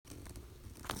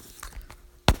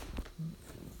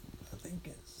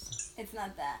It's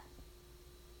not that.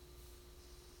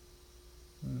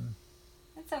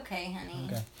 It's okay, honey.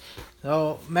 Okay.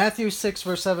 So Matthew 6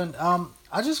 verse 7.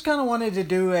 I just kind of wanted to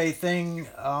do a thing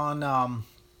on.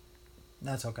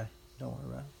 That's okay. Don't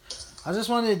worry about it. I just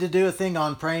wanted to do a thing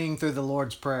on praying through the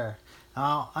Lord's Prayer.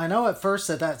 I know at first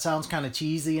that sounds kind of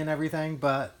cheesy and everything,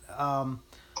 but well,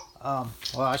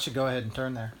 I should go ahead and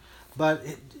turn there. But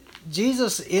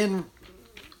Jesus, in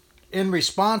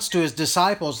response to his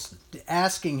disciples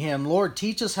asking him, "Lord,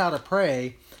 teach us how to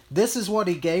pray," this is what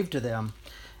he gave to them.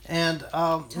 And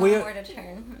Tell me where to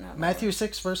turn. No, Matthew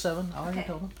 6 verse 7. I already Okay.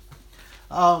 told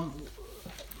them.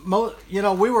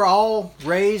 We were all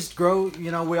raised,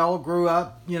 we all grew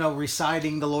up,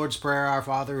 reciting the Lord's Prayer, Our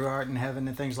Father who art in heaven,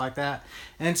 and things like that.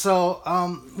 And so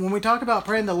when we talk about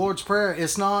praying the Lord's Prayer,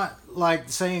 it's not like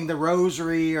saying the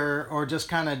rosary or just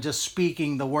kind of just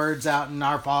speaking the words out in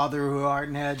Our Father who art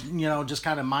in heaven, just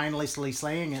kind of mindlessly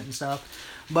saying it and stuff.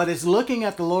 But it's looking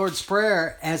at the Lord's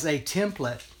Prayer as a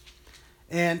template.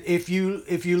 And if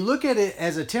you look at it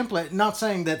as a template, not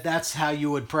saying that that's how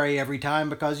you would pray every time,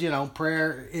 because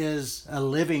prayer is a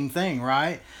living thing,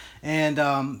 right? And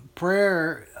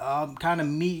prayer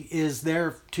is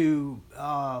there to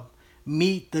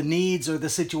meet the needs or the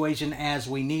situation as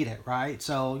we need it, right?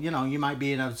 So you might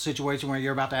be in a situation where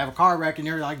you're about to have a car wreck and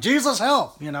you're like, "Jesus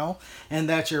help," and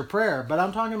that's your prayer. But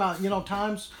I'm talking about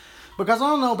times, because I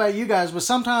don't know about you guys, but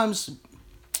sometimes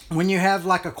when you have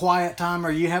like a quiet time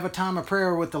or you have a time of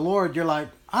prayer with the Lord, you're like,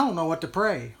 "I don't know what to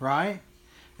pray," right?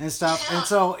 And stuff. And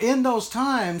so in those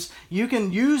times, you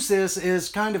can use this as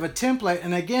kind of a template.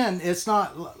 And again, it's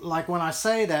not like when I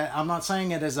say that, I'm not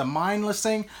saying it as a mindless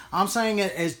thing. I'm saying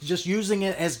it as just using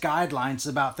it as guidelines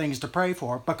about things to pray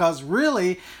for. Because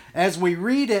really, as we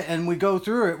read it and we go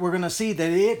through it, we're going to see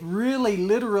that it really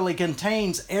literally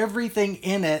contains everything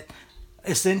in it,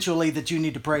 essentially, that you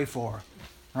need to pray for.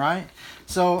 Right?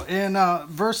 So in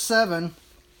verse 7,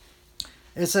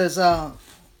 it says,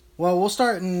 we'll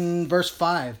start in verse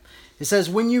 5. It says,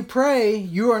 "When you pray,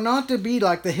 you are not to be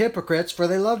like the hypocrites, for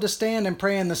they love to stand and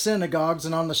pray in the synagogues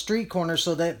and on the street corners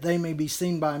so that they may be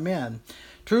seen by men.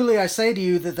 Truly I say to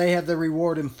you that they have the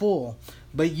reward in full.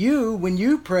 But you, when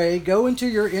you pray, go into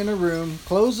your inner room,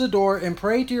 close the door, and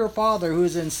pray to your Father who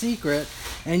is in secret,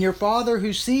 and your Father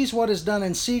who sees what is done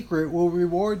in secret will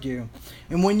reward you.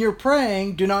 And when you're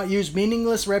praying, do not use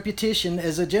meaningless repetition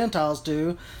as the Gentiles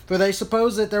do, for they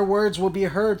suppose that their words will be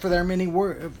heard for their many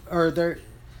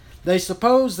They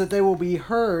suppose that they will be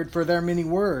heard for their many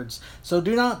words. So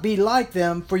do not be like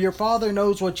them, for your Father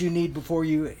knows what you need before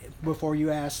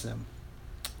you ask them."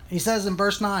 He says in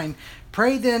verse 9,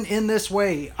 "Pray then in this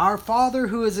way, Our Father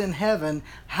who is in heaven,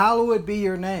 hallowed be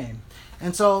your name."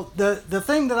 And so the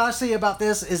thing that I see about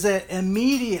this is that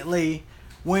immediately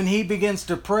when he begins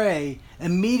to pray,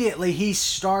 immediately he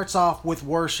starts off with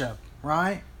worship,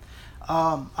 right?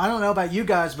 I don't know about you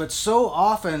guys, but so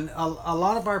often a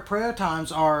lot of our prayer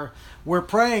times we're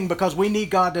praying because we need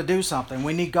God to do something.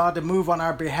 We need God to move on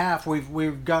our behalf.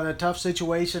 We've got a tough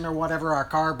situation or whatever. Our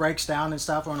car breaks down and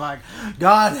stuff. And we're like,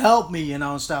 "God help me,"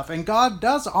 and stuff. And God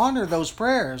does honor those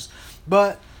prayers.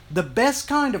 But the best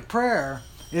kind of prayer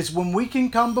is when we can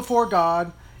come before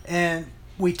God and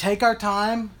we take our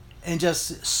time and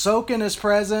just soak in His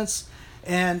presence,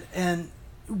 and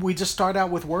we just start out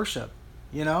with worship.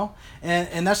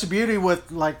 And that's the beauty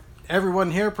with, like,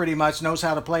 everyone here pretty much knows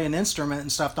how to play an instrument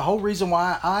and stuff. The whole reason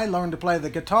why I learned to play the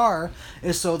guitar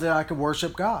is so that I could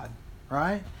worship God,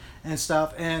 right? And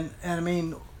stuff. And I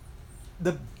mean,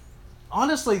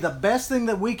 honestly, the best thing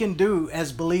that we can do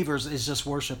as believers is just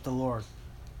worship the Lord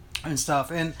and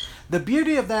stuff. And the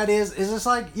beauty of that is it's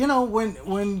like,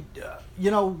 when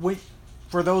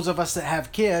for those of us that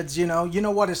have kids, you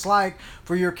know what it's like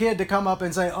for your kid to come up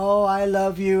and say, "Oh, I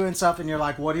love you," and stuff, and you're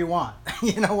like, "What do you want?"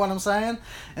 You know what I'm saying?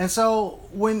 And so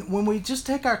when we just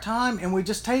take our time and we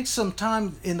just take some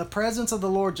time in the presence of the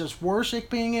Lord, just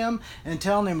worshiping Him and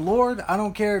telling Him, "Lord, I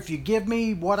don't care if you give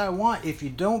me what I want. If you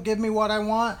don't give me what I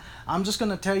want, I'm just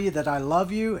going to tell you that I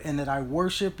love you and that I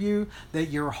worship you, that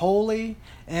you're holy."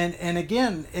 And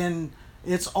again,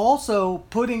 it's also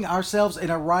putting ourselves in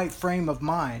a right frame of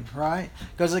mind, right?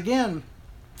 Because again,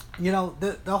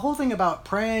 the whole thing about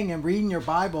praying and reading your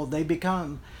Bible, they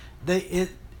can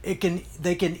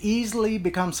easily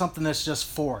become something that's just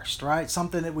forced, right?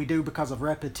 Something that we do because of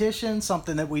repetition,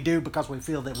 something that we do because we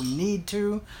feel that we need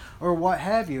to, or what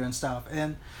have you and stuff.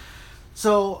 And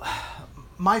so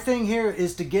my thing here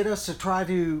is to get us to try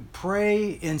to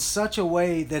pray in such a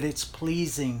way that it's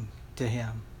pleasing to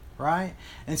Him. Right?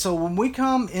 And so when we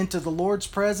come into the Lord's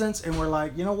presence and we're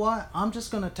like, "You know what? I'm just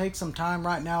going to take some time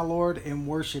right now, Lord, and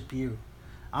worship you.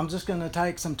 I'm just going to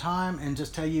take some time and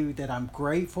just tell you that I'm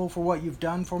grateful for what you've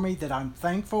done for me, that I'm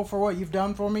thankful for what you've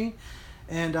done for me,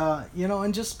 and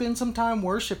and just spend some time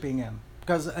worshiping Him.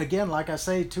 Because again, like I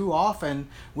say, too often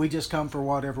we just come for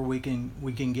whatever we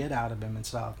can get out of Him and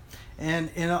stuff. And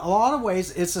in a lot of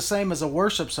ways, it's the same as a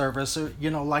worship service, or,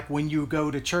 like when you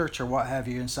go to church or what have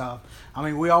you and stuff. I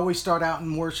mean, we always start out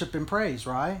in worship and praise,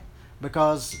 right?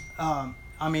 Because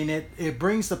it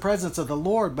brings the presence of the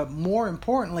Lord, but more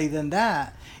importantly than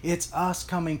that, it's us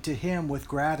coming to Him with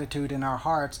gratitude in our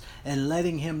hearts and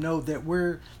letting Him know that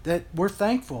we're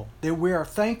thankful, that we are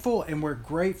thankful and we're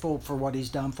grateful for what He's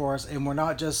done for us, and we're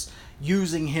not just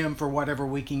using Him for whatever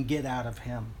we can get out of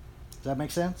Him. Does that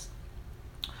make sense?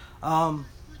 Turn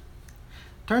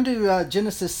to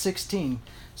Genesis 16.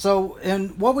 So, in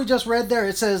what we just read there,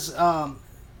 it says,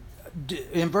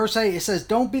 in verse 8, it says,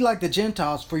 "Don't be like the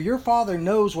Gentiles, for your Father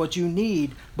knows what you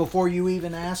need before you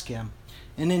even ask Him."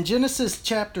 And in Genesis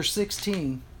chapter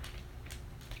 16,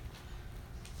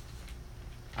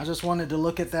 I just wanted to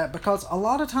look at that because a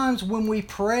lot of times when we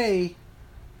pray,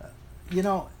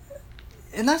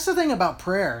 and that's the thing about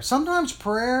prayer. Sometimes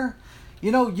prayer,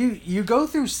 you go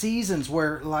through seasons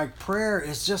where like prayer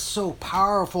is just so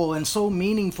powerful and so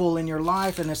meaningful in your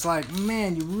life, and it's like,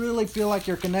 man, you really feel like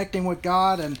you're connecting with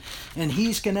God and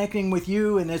He's connecting with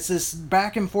you, and it's this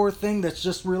back and forth thing that's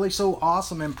just really so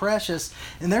awesome and precious.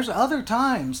 And there's other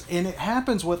times, and it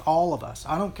happens with all of us.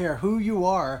 I don't care who you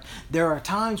are. There are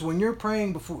times when you're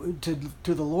praying before to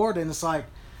the Lord, and it's like,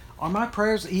 are my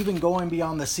prayers even going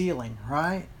beyond the ceiling,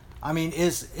 right? I mean,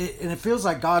 and it feels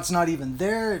like God's not even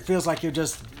there. It feels like you're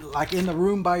just like in the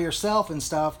room by yourself and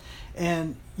stuff.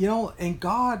 And, and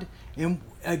God, and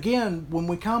again, when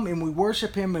we come and we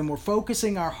worship Him and we're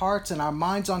focusing our hearts and our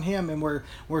minds on Him, and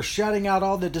we're shutting out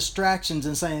all the distractions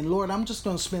and saying, Lord, I'm just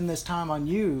going to spend this time on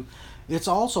You. It's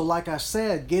also, like I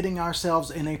said, getting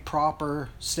ourselves in a proper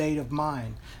state of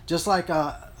mind. Just like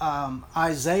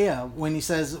Isaiah, when he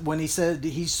said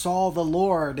he saw the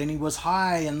Lord and He was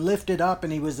high and lifted up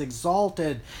and He was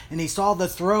exalted and He saw the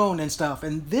throne and stuff.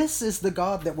 And this is the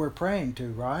God that we're praying to,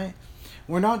 right?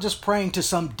 We're not just praying to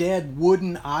some dead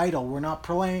wooden idol. We're not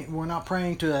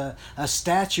praying to a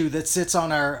statue that sits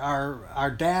on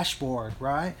our dashboard,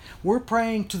 right? We're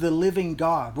praying to the living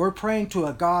God. We're praying to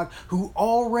a God who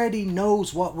already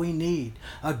knows what we need.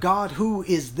 A God who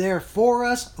is there for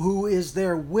us, who is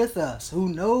there with us, who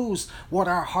knows what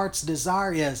our heart's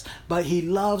desire is, but He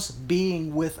loves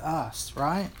being with us,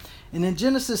 right? And in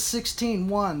Genesis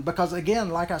 16:1, because again,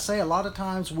 like I say, a lot of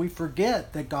times we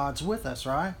forget that God's with us,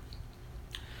 right?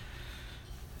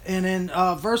 And in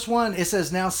verse 1, it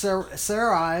says, "Now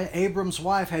Sarai, Abram's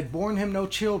wife, had borne him no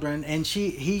children, and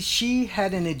she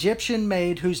had an Egyptian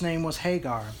maid whose name was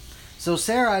Hagar. So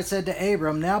Sarai said to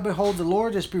Abram, 'Now behold, the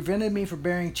Lord has prevented me from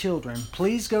bearing children.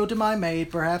 Please go to my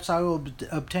maid, perhaps I will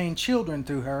obtain children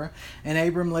through her.' And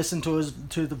Abram listened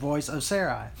to the voice of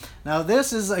Sarai." Now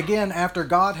this is again after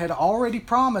God had already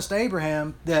promised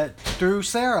Abraham that through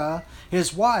Sarah,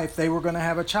 his wife, they were going to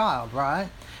have a child, right?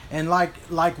 And like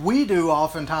we do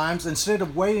oftentimes, instead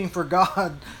of waiting for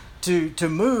God to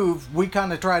move, we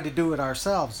kind of try to do it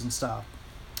ourselves and stuff.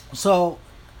 So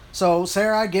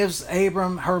Sarai gives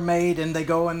Abram her maid, and they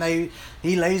go and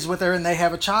he lays with her, and they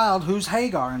have a child who's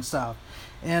Hagar and stuff.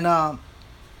 And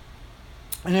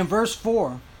in verse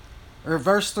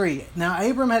 3, "Now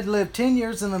Abram had lived 10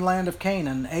 years in the land of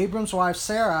Canaan. Abram's wife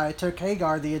Sarai took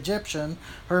Hagar the Egyptian,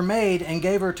 her maid, and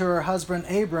gave her to her husband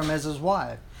Abram as his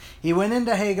wife. He went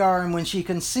into Hagar, and when she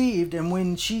conceived, and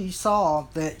when she saw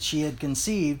that she had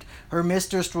conceived, her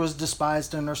mistress was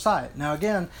despised in her sight." Now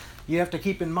again, you have to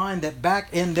keep in mind that back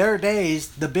in their days,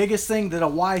 the biggest thing that a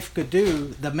wife could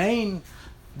do,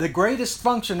 the greatest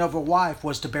function of a wife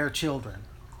was to bear children.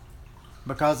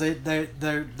 Because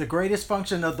the greatest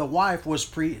function of the wife was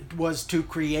to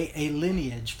create a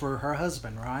lineage for her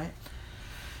husband, right?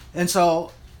 And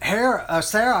so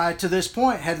Sarai, to this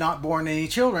point, had not borne any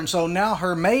children. So now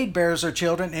her maid bears her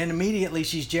children, and immediately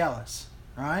she's jealous,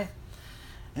 right?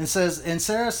 And says, "And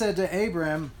Sarah said to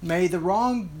Abram, may the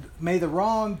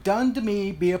wrong done to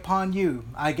me be upon you.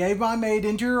 I gave my maid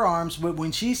into your arms, but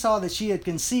when she saw that she had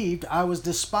conceived, I was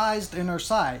despised in her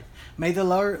sight. May the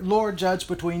Lord judge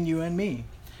between you and me."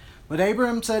 But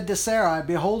Abram said to Sarai,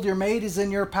 "Behold, your maid is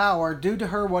in your power. Do to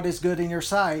her what is good in your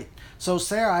sight." So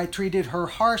Sarai treated her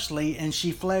harshly, and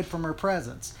she fled from her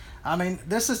presence. I mean,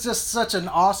 this is just such an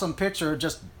awesome picture of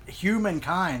just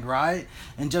humankind, right?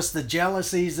 And just the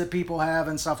jealousies that people have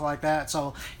and stuff like that.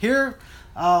 So here,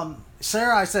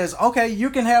 Sarai says, okay, you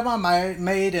can have my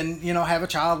maid and, have a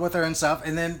child with her and stuff.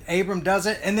 And then Abram does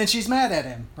it, and then she's mad at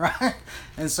him, right?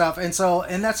 And stuff. And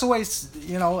that's the way,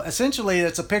 essentially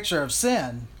it's a picture of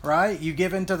sin, right? You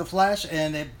give into the flesh,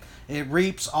 and it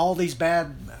reaps all these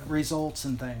bad results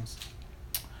and things.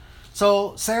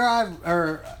 So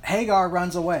Hagar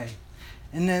runs away.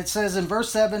 And it says in verse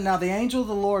 7, now the angel of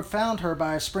the Lord found her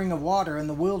by a spring of water in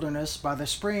the wilderness, by the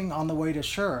spring on the way to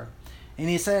Shur. And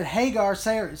he said, Hagar,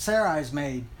 Sarai's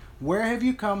maid, where have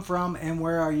you come from, and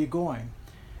where are you going?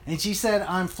 And she said,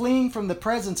 I'm fleeing from the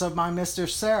presence of my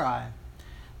mistress Sarai.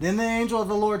 Then the angel of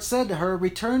the Lord said to her,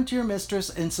 return to your mistress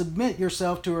and submit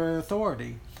yourself to her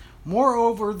authority.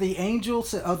 Moreover, the angel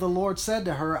of the Lord said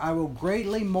to her, I will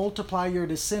greatly multiply your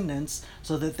descendants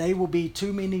so that they will be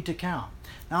too many to count.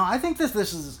 Now, I think this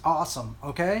is awesome,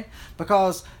 okay?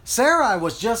 Because Sarai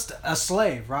was just a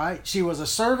slave, right? She was a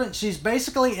servant. She's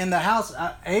basically in the house.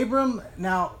 Abram,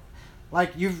 now,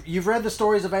 like you've read the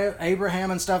stories of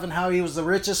Abraham and stuff, and how he was the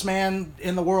richest man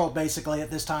in the world, basically,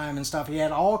 at this time and stuff. He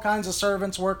had all kinds of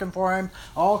servants working for him,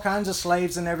 all kinds of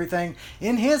slaves and everything.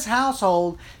 In his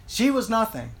household, she was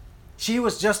nothing. She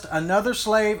was just another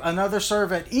slave, another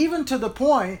servant, even to the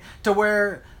point to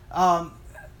where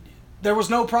there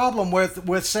was no problem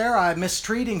with Sarai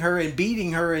mistreating her and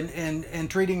beating her and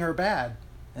treating her bad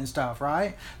and stuff,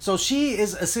 right? So she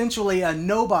is essentially a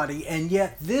nobody, and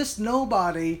yet this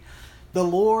nobody, the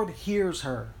Lord hears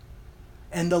her,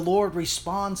 and the Lord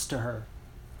responds to her.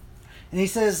 And he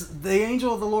says, the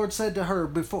angel of the Lord said to her,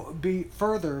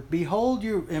 behold,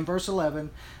 you, in verse 11,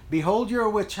 behold, you are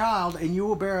with child, and you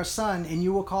will bear a son, and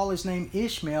you will call his name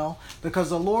Ishmael, because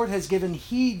the Lord has given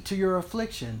heed to your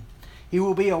affliction. He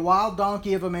will be a wild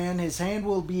donkey of a man. His hand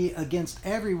will be against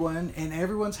everyone, and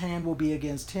everyone's hand will be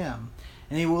against him.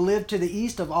 And he will live to the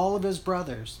east of all of his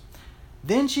brothers.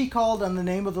 Then she called on the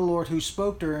name of the Lord who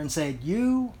spoke to her and said,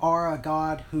 you are a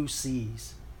God who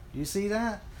sees. Do you see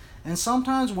that? And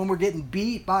sometimes when we're getting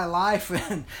beat by life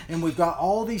and we've got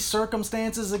all these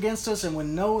circumstances against us, and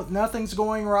when nothing's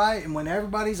going right, and when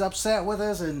everybody's upset with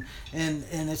us, and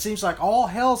it seems like all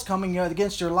hell's coming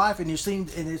against your life, and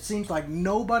it seems like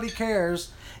nobody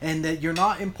cares, and that you're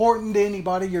not important to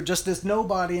anybody, you're just this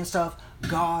nobody and stuff,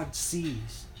 God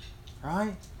sees,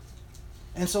 right?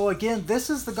 And so again, this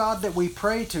is the God that we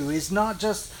pray to. It's not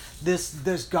just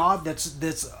this God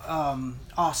that's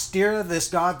austere, this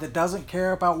God that doesn't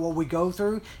care about what we go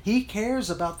through. He cares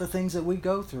about the things that we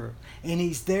go through, and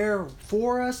He's there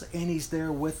for us, and He's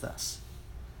there with us.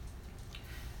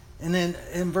 And then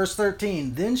in verse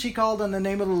 13, then she called on the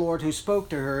name of the Lord who spoke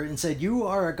to her and said, you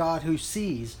are a God who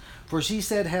sees. For she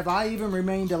said, have I even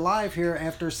remained alive here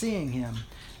after seeing him?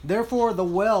 Therefore the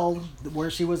well where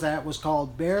she was at was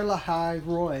called Beer Lahai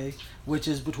Roi, which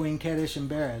is between Kadesh and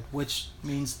Bered, which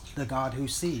means the God who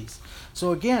sees.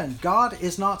 So again, God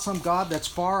is not some God that's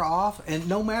far off, and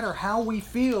no matter how we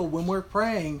feel when we're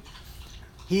praying,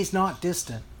 He's not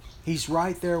distant. He's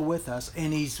right there with us,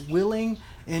 and He's willing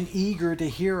and eager to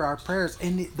hear our prayers.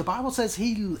 And the Bible says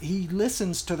He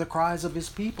listens to the cries of His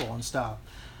people and stuff.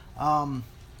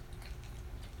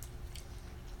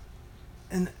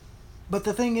 But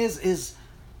the thing is,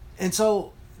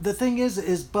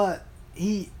 but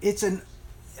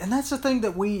and that's the thing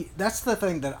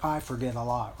that I forget a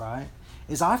lot, right?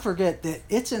 Is I forget that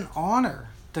it's an honor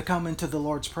to come into the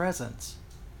Lord's presence.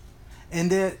 And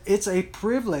that it's a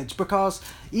privilege, because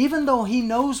even though He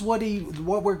knows what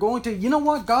we're going to, you know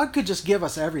what? God could just give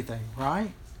us everything,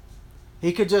 right?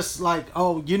 He could just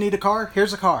oh, you need a car?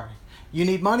 Here's a car. You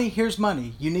need money? Here's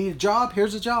money. You need a job?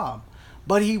 Here's a job.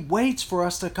 But He waits for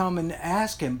us to come and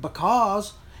ask Him,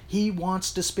 because He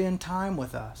wants to spend time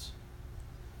with us.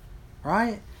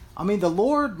 Right? I mean, the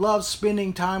Lord loves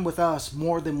spending time with us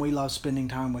more than we love spending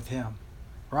time with Him.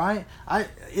 Right?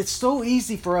 It's so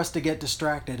easy for us to get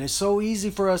distracted. It's so easy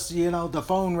for us, the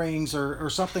phone rings or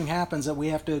something happens that we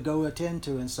have to go attend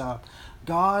to and stuff.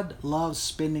 God loves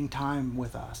spending time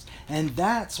with us. And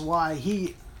that's why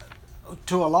He,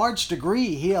 to a large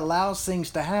degree, He allows things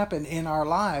to happen in our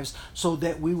lives so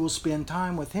that we will spend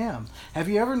time with Him. Have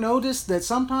you ever noticed that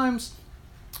sometimes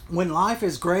when life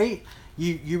is great,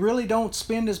 you really don't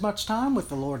spend as much time with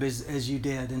the Lord as you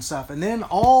did and stuff. And then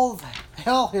all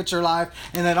hell hits your life,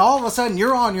 and then all of a sudden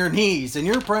you're on your knees and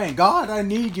you're praying, God, I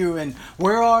need you, and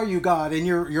where are you, God? And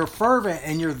you're fervent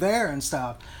and you're there and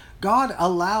stuff. God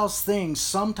allows things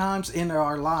sometimes in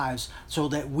our lives so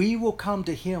that we will come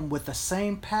to Him with the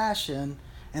same passion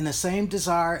and the same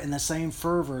desire and the same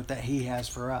fervor that He has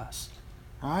for us.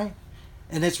 Right?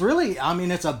 And it's really, I mean,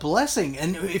 it's a blessing.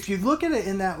 And if you look at it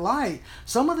in that light,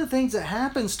 some of the things that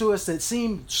happens to us that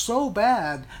seem so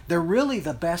bad, they're really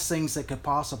the best things that could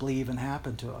possibly even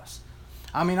happen to us.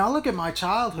 I mean, I look at my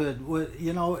childhood,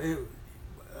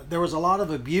 there was a lot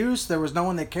of abuse. There was no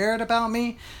one that cared about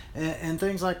me and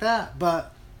things like that.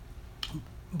 But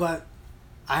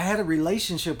I had a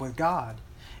relationship with God.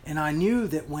 And I knew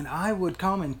that when I would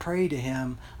come and pray to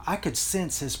him, I could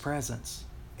sense his presence.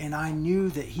 And I knew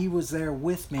that he was there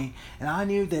with me. And I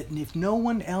knew that if no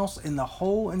one else in the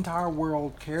whole entire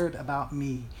world cared about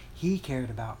me, he cared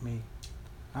about me.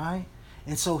 Right?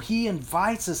 And so he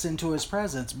invites us into his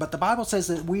presence. But the Bible says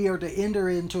that we are to enter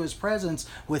into his presence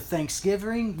with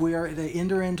thanksgiving. We are to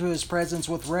enter into his presence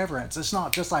with reverence. It's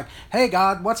not just like, hey,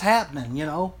 God, what's happening?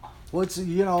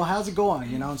 How's it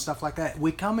going? And stuff like that.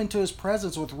 We come into his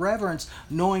presence with reverence,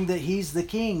 knowing that he's the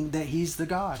king, that he's the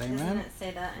God. Amen? Doesn't it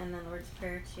say that in the Lord's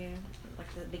Prayer too?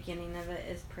 Like the beginning of it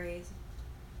is praise.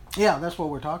 Yeah, that's what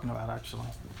we're talking about, actually.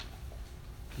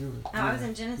 I was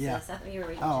in Genesis. Yeah. I thought you were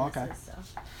reading Genesis.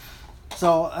 Okay.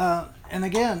 So, and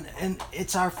again, and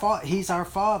it's he's our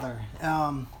Father.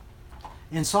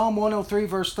 In Psalm 103,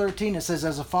 verse 13, it says,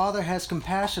 as a father has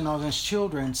compassion on his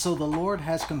children, so the Lord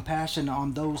has compassion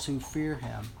on those who fear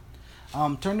him.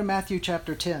 Turn to Matthew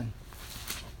chapter 10.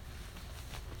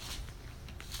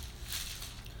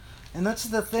 And that's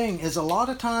the thing, is a lot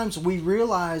of times we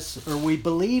realize or we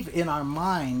believe in our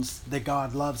minds that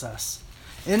God loves us.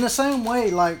 In the same way,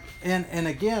 and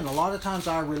again, a lot of times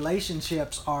our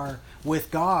relationships are with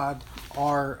God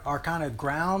are kind of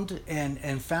ground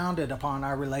and founded upon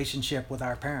our relationship with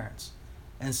our parents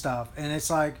and stuff. And it's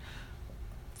like,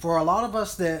 for a lot of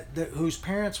us that whose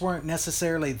parents weren't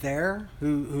necessarily there,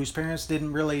 whose parents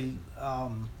didn't really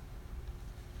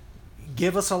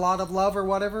give us a lot of love or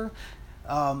whatever,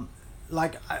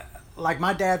 like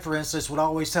my dad, for instance, would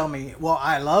always tell me, well,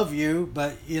 I love you,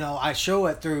 but I show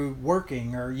it through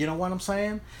working, or you know what I'm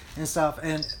saying, and stuff.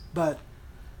 And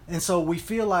so we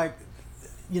feel like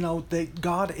that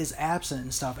God is absent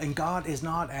and stuff, and God is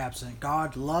not absent.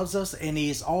 God loves us, and he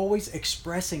is always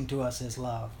expressing to us his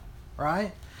love,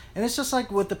 right? And it's just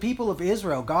like with the people of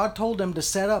Israel. God told them to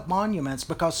set up monuments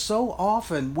because so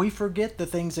often we forget the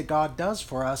things that God does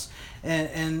for us.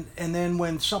 And then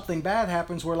when something bad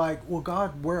happens, we're like, well,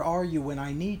 God, where are you when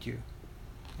I need you?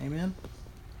 Amen?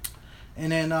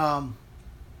 And then,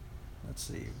 let's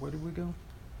see, where did we go?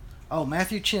 Oh,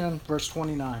 Matthew 10, verse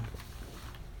 29.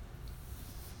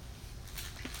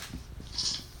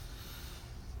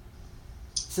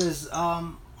 It says,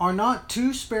 are not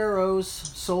 2 sparrows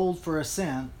sold for a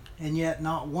cent, and yet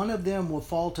not one of them will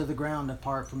fall to the ground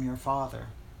apart from your Father?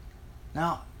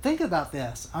 Now, think about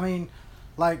this. I mean,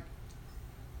 like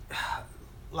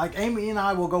Amy and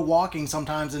I will go walking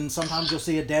sometimes, and sometimes you'll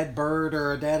see a dead bird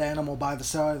or a dead animal by the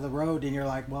side of the road, and you're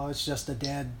like, well, it's just a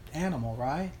dead animal,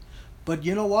 right? But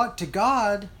you know what? To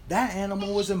God, that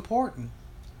animal was important.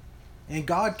 And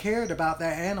God cared about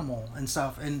that animal and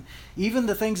stuff. And even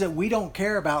the things that we don't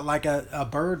care about, like a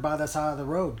bird by the side of the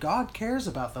road, God cares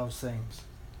about those things.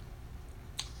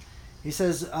 He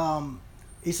says, are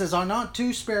not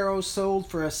 2 sparrows sold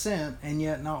for a cent, and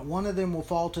yet not one of them will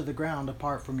fall to the ground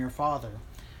apart from your Father?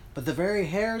 But the very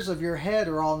hairs of your head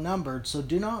are all numbered, so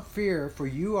do not fear, for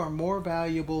you are more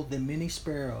valuable than many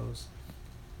sparrows.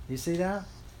 You see that?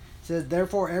 It says,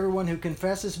 therefore everyone who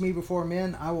confesses me before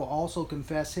men, I will also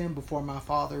confess him before my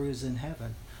Father who is in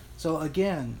heaven. So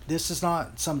again, this is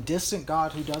not some distant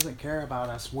God who doesn't care about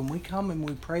us. When we come and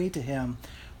we pray to him,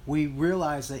 we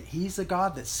realize that he's the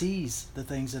God that sees the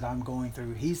things that I'm going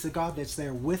through. He's the God that's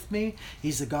there with me.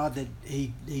 He's the God that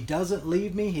he doesn't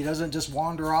leave me. He doesn't just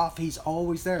wander off. He's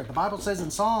always there. The Bible says in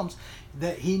Psalms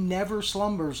that he never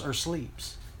slumbers or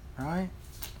sleeps. Right?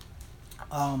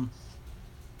 And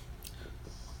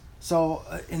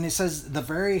it says the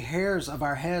very hairs of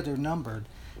our head are numbered.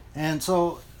 And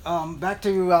so back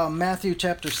to Matthew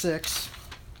chapter 6.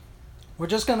 We're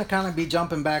just going to kind of be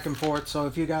jumping back and forth. So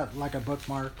if you got like a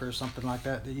bookmark or something like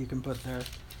that you can put there.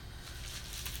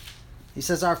 He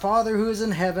says, our Father who is in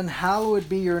heaven, hallowed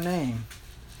be your name.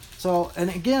 So,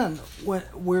 and again, when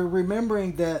we're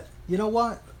remembering that, you know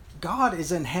what? God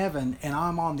is in heaven and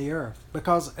I'm on the earth.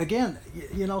 Because again,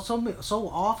 so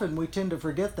often we tend to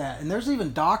forget that. And there's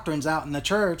even doctrines out in the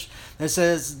church that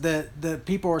says that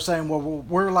people are saying, well,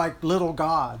 we're like little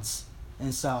gods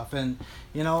and stuff. And,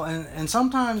 and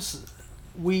sometimes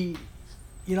when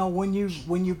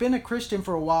you've been a Christian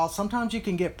for a while, sometimes you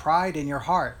can get pride in your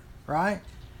heart, right?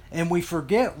 and we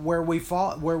forget where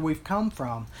we've come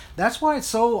from. That's why it's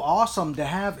so awesome to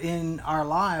have in our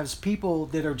lives people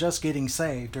that are just getting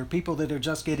saved, or people that are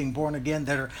just getting born again,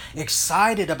 that are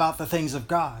excited about the things of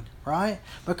God, right?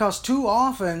 Because too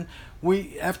often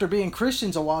after being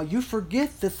Christians a while, you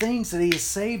forget the things that He has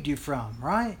saved you from,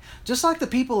 right? Just like the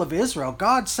people of Israel,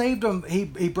 God saved them. He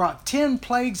brought 10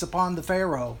 plagues upon the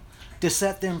Pharaoh to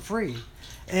set them free.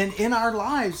 And in our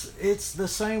lives, it's the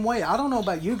same way. I don't know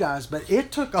about you guys, but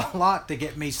it took a lot to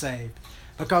get me saved,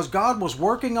 because God was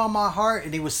working on my heart,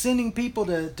 and He was sending people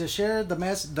to share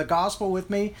the gospel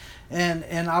with me,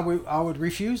 and I would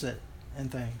refuse it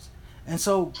and things. And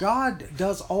so God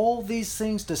does all these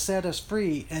things to set us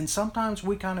free, and sometimes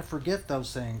we kind of forget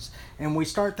those things, and we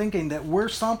start thinking that we're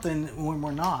something when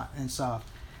we're not and stuff.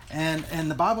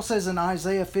 And the Bible says in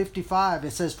Isaiah 55,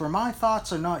 it says, "For my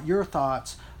thoughts are not your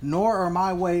thoughts, nor are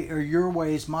my way or your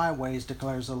ways my ways,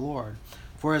 declares the Lord.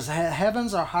 For as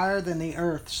heavens are higher than the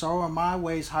earth, so are my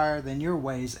ways higher than your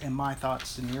ways, and my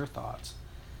thoughts than your thoughts."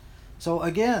 So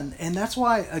again, and that's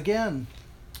why, again,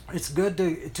 it's good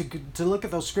to look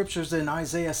at those scriptures in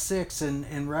Isaiah 6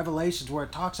 and Revelations, where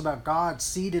it talks about God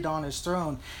seated on His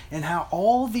throne, and how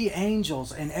all the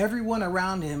angels and everyone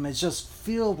around Him is just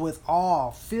filled with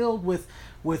awe, filled with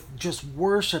just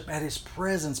worship at His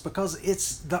presence, because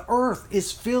the earth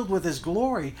is filled with His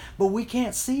glory, but we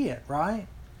can't see it, right?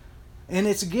 And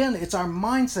it's our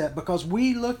mindset, because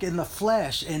we look in the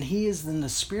flesh and He is in the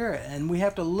spirit, and we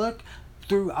have to look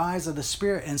through eyes of the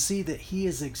Spirit and see that He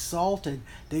is exalted,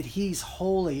 that He's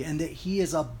holy, and that He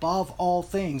is above all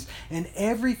things, and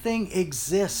everything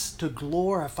exists to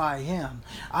glorify Him.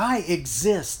 I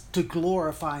exist to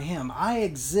glorify Him. I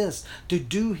exist to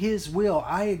do His will.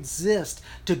 I exist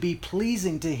to be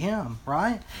pleasing to Him,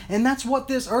 right? And that's what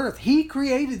this earth, He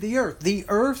created the earth. The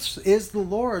earth is the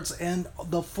Lord's, and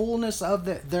the fullness of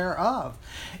thereof.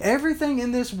 Everything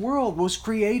in this world was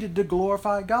created to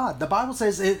glorify God. The Bible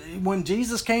says when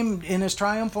Jesus came in His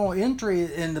triumphal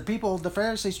entry, and the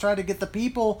Pharisees tried to get the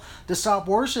people to stop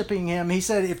worshiping Him, He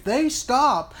said, if they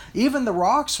stop, even the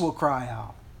rocks will cry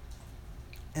out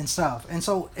and stuff. And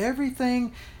so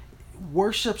everything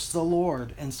worships the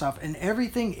Lord and stuff, and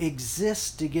everything exists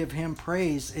to give Him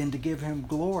praise and to give Him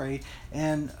glory.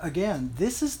 And again,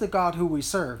 this is the God who we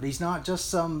serve. He's not just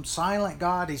some silent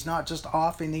God. He's not just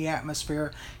off in the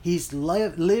atmosphere. He's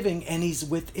living, and He's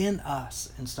within us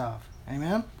and stuff.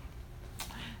 Amen.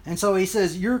 And so He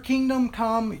says, "Your kingdom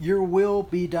come, your will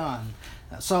be done."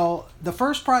 So the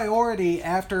first priority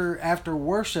after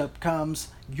worship comes,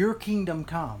 your kingdom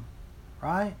come,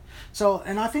 right? So,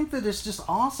 and I think that it's just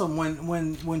awesome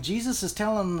when Jesus is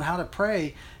telling them how to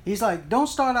pray. He's like, don't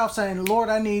start off saying, "Lord,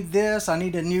 I need this. I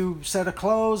need a new set of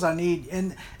clothes. I need,"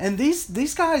 and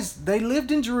these guys, they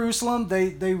lived in Jerusalem.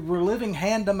 They were living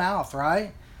hand to mouth,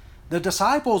 right? The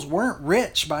disciples weren't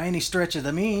rich by any stretch of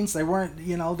the means. They weren't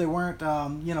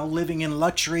living in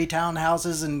luxury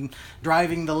townhouses and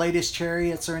driving the latest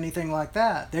chariots or anything like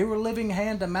that. They were living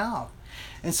hand to mouth.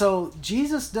 And so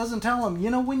Jesus doesn't tell them,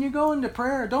 when you go into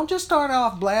prayer, don't just start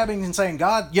off blabbing and saying,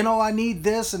 "God, I need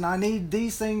this, and I need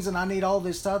these things, and I need all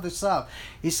this other stuff."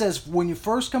 He says, when you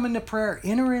first come into prayer,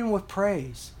 enter in with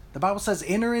praise. The Bible says,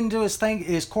 enter into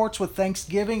His courts with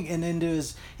thanksgiving, and into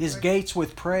His gates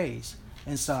with praise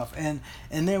and stuff. And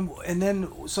then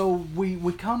so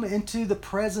we come into the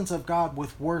presence of God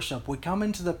with worship. We come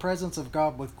into the presence of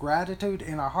God with gratitude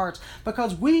in our hearts,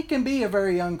 because we can be a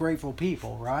very ungrateful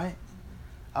people, right?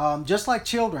 Just like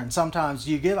children, sometimes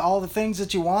you get all the things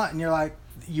that you want, and you're like,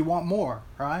 you want more,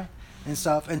 right? And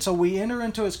stuff. And so we enter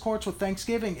into His courts with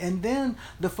thanksgiving, and then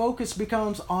the focus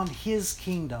becomes on His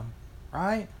kingdom,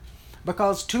 right?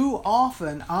 Because too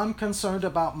often I'm concerned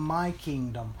about my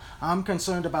kingdom. I'm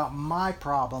concerned about my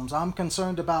problems. I'm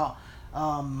concerned about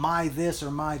my this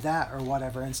or my that or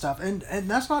whatever and stuff. And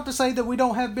that's not to say that we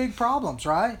don't have big problems,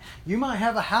 right? You might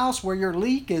have a house where your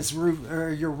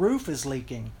your roof is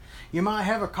leaking. You might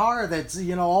have a car that's,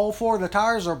 all four of the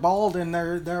tires are bald and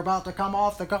they're about to come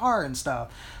off the car and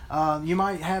stuff. You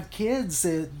might have kids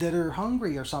that are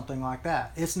hungry or something like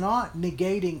that. It's not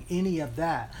negating any of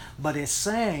that, but it's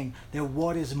saying that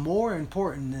what is more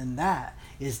important than that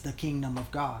is the kingdom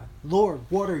of God. Lord,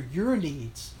 what are your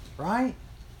needs, right?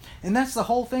 And that's the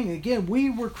whole thing. Again, we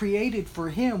were created for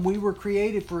Him. We were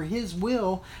created for His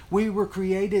will. We were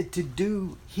created to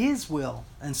do His will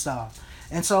and stuff.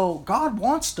 And so God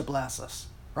wants to bless us,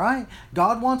 right?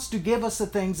 God wants to give us the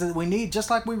things that we need, just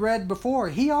like we read before.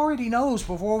 He already knows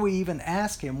before we even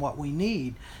ask Him what we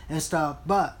need and stuff.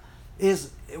 But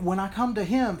when I come to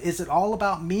Him, is it all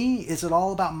about me? Is it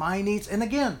all about my needs? And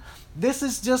again, this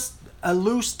is just a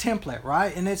loose template,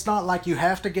 right? And it's not like you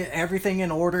have to get everything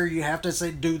in order. You have to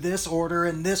say do this order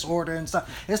and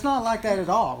stuff. It's not like that at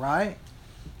all, right?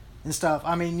 And stuff.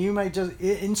 I mean, you may just,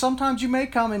 and sometimes you may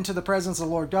come into the presence of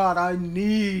the Lord God. I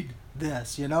need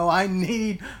this, I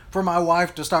need for my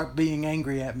wife to start being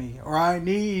angry at me, or I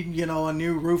need, a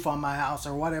new roof on my house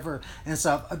or whatever and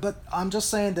stuff. But I'm just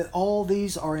saying that all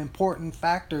these are important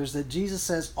factors that Jesus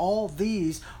says all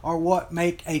these are what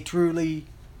make a truly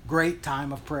great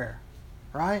time of prayer.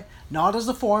 Right? Not as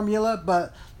a formula,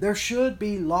 but there should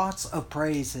be lots of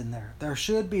praise in there. There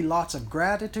should be lots of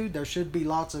gratitude. There should be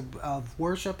lots of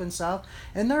worship and stuff.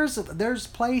 And there's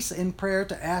place in prayer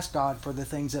to ask God for the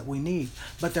things that we need.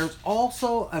 But there's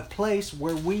also a place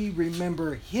where we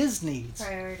remember His needs.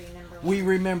 Priority number one. We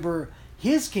remember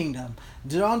His kingdom.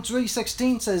 John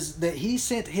 3:16 says that He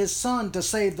sent His Son to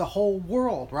save the whole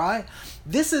world, right?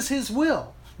 This is His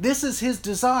will. This is His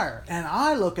desire. And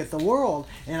I look at the world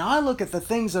and I look at the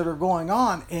things that are going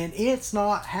on, and it's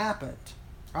not happened,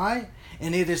 right?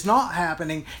 And it is not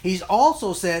happening. He's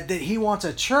also said that He wants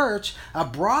a church, a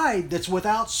bride that's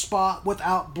without spot,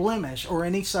 without blemish, or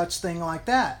any such thing like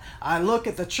that. I look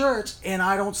at the church and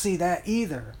I don't see that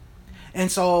either. And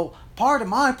so part of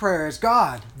my prayer is,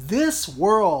 God, this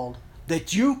world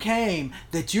that you came,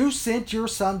 that you sent your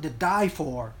Son to die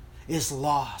for, is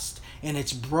lost. And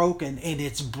it's broken, and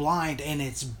it's blind, and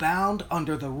it's bound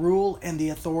under the rule and the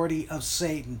authority of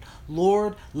Satan.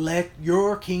 Lord, let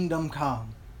your kingdom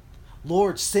come.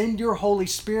 Lord, send your Holy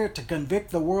Spirit to convict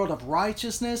the world of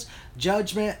righteousness,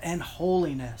 judgment, and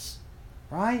holiness.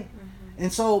 Right? Mm-hmm.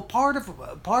 And so part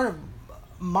of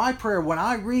my prayer, when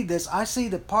I read this, I see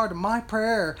that part of my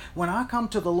prayer when I come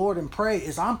to the Lord and pray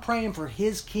is I'm praying for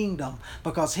His kingdom,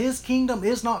 because His kingdom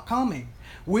is not coming.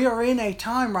 We are in a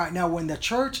time right now when the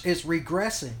church is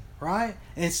regressing, right?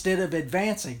 Instead of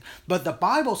advancing. But the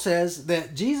Bible says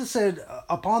that Jesus said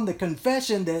upon the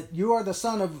confession that you are the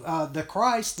Son of the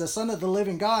Christ, the Son of the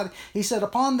living God, He said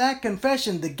upon that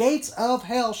confession, the gates of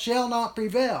hell shall not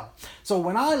prevail. So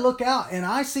when I look out and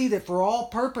I see that for all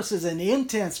purposes and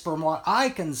intents from what I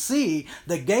can see,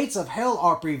 the gates of hell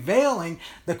are prevailing,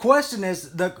 the question is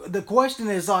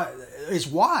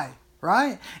why?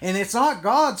 Right? And it's not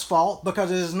God's fault,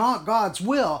 because it is not God's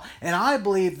will. And I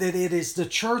believe that it is the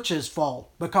church's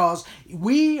fault, because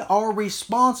we are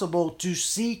responsible to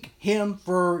seek Him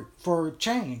for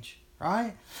change.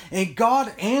 Right? And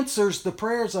God answers the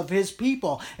prayers of His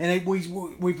people. And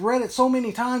we've read it so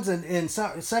many times in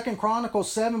 2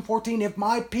 Chronicles 7:14. If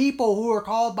my people who are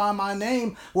called by my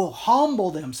name will humble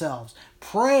themselves,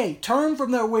 pray, turn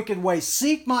from their wicked ways,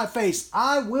 seek my face,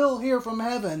 I will hear from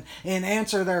heaven and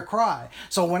answer their cry.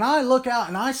 So when I look out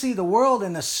and I see the world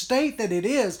in the state that it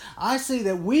is, I see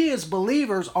that we as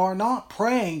believers are not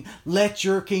praying, let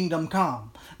your kingdom come.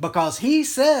 Because He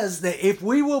says that if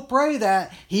we will pray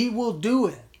that, He will do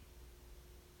it.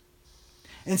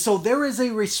 And so there is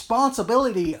a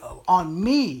responsibility on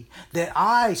me that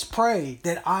I pray,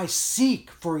 that I seek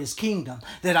for His kingdom,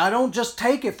 that I don't just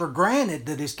take it for granted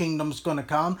that His kingdom is going to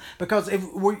come. Because if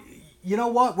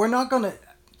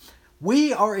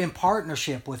we are in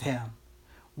partnership with Him.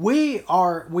 We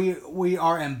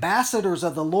are ambassadors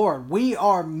of the Lord. We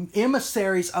are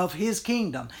emissaries of His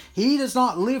kingdom. He does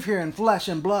not live here in flesh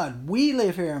and blood. We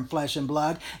live here in flesh and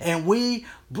blood, and we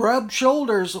rub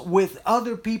shoulders with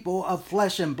other people of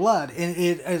flesh and blood. And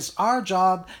it is our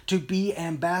job to be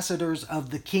ambassadors of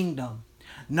the kingdom.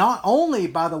 Not only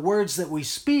by the words that we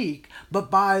speak, but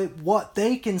by what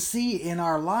they can see in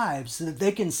our lives, that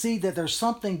they can see that there's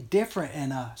something different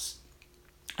in us.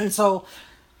 And so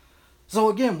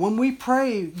again, when we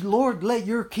pray, Lord, let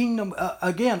your kingdom,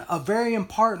 again, a very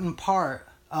important part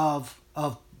of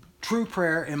true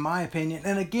prayer, in my opinion.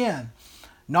 And again,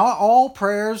 not all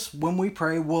prayers when we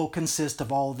pray will consist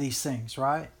of all these things,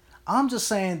 right? I'm just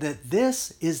saying that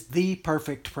this is the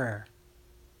perfect prayer.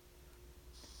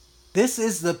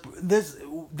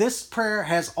 This prayer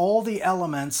has all the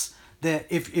elements that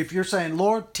if you're saying,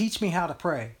 Lord, teach me how to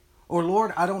pray, or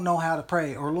Lord, I don't know how to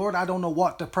pray, or Lord, I don't know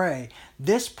what to pray.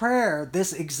 This prayer,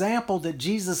 this example that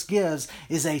Jesus gives,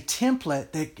 is a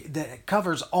template that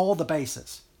covers all the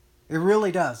bases. It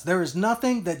really does. There is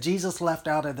nothing that Jesus left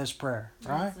out of this prayer,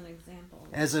 right? As an example.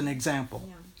 As an example.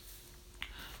 Yeah.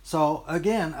 So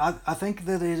again, I think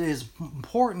that it is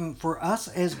important for us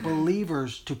as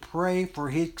believers to pray for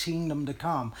His kingdom to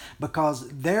come, because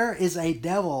there is a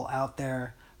devil out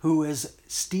there who is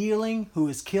stealing, who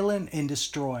is killing and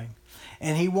destroying.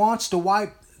 And he wants to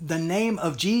wipe the name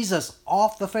of Jesus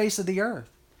off the face of the earth.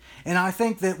 And I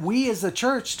think that we as a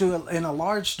church, in a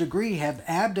large degree, have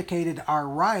abdicated our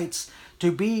rights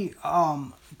to be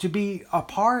a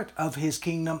part of His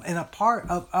kingdom and a part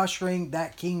of ushering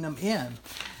that kingdom in.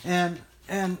 And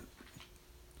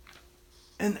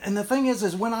the thing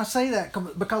is when I say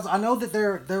that, because I know that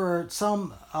there are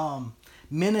some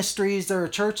ministries, there are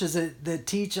churches that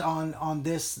teach on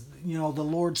this, the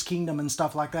Lord's kingdom and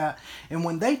stuff like that. And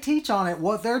when they teach on it,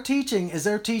 what they're teaching is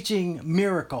they're teaching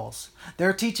miracles.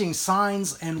 They're teaching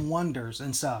signs and wonders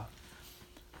and stuff.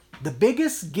 The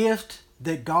biggest gift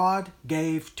that God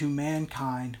gave to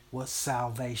mankind was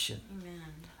salvation. Amen.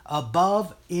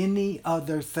 Above any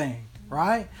other thing.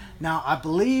 Right? Now, I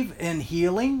believe in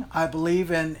healing. I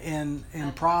believe in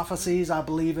prophecies. I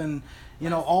believe in,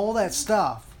 all that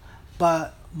stuff.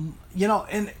 But,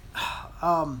 even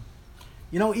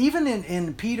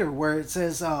in Peter, where it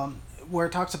says, where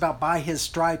it talks about by His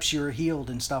stripes you're healed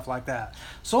and stuff like that.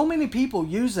 So many people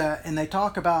use that and they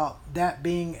talk about that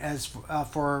being as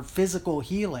for physical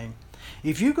healing.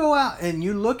 If you go out and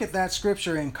you look at that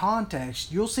scripture in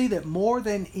context, you'll see that more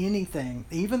than anything,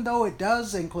 even though it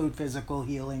does include physical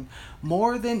healing,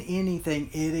 more than anything,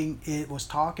 it was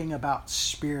talking about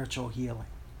spiritual healing.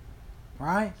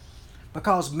 Right?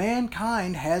 Because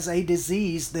mankind has a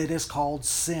disease that is called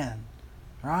sin.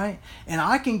 Right? And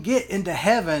I can get into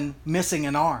heaven missing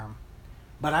an arm,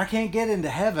 but I can't get into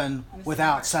heaven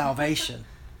without salvation.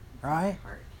 Right?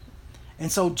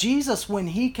 And so Jesus, when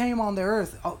He came on the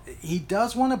earth, He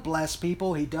does want to bless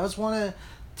people. He does want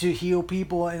to heal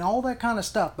people and all that kind of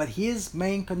stuff. But His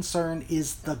main concern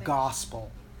is the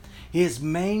gospel. His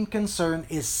main concern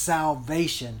is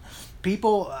salvation.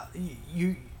 People,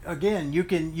 you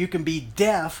can be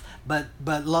deaf, but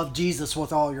love Jesus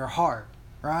with all your heart,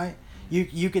 right?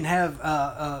 You can have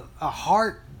a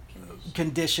heart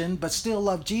condition but still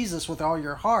love Jesus with all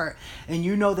your heart, and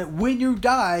you know that when you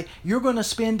die you're going to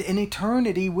spend an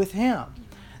eternity with Him.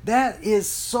 That is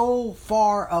so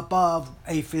far above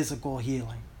a physical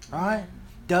healing, right?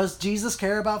 Does Jesus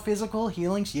care about physical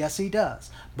healings? Yes, He does,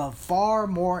 but far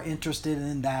more interested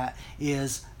in that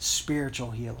is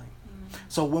spiritual healing.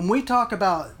 So when we talk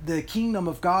about the kingdom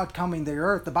of God coming to the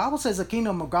earth, the Bible says the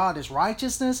kingdom of God is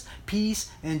righteousness, peace,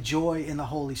 and joy in the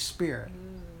Holy Spirit.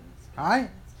 All right?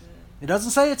 It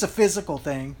doesn't say it's a physical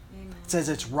thing. Amen. It says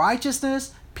it's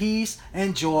righteousness, peace,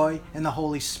 and joy in the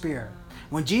Holy Spirit.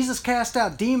 When Jesus cast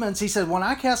out demons, He said, when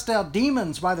I cast out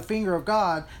demons by the finger of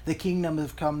God, the kingdom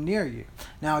has come near you.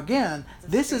 Now again,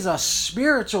 this is a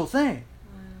spiritual thing.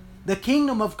 The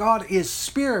kingdom of God is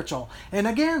spiritual. And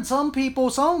again,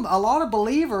 a lot of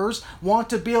believers want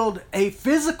to build a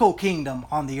physical kingdom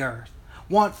on the earth.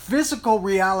 Want physical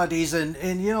realities, and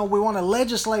we want to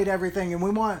legislate everything, and we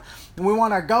want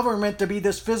our government to be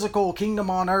this physical kingdom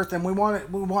on earth, and we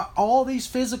want all these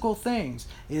physical things.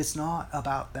 It's not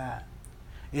about that.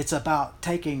 It's about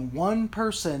taking one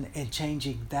person and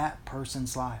changing that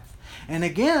person's life. And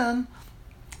again,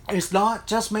 it's not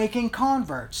just making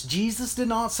converts. Jesus did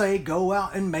not say go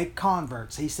out and make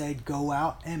converts. He said go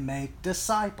out and make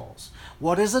disciples.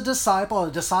 What is a disciple?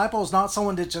 A disciple is not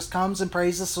someone that just comes and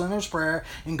prays the sinner's prayer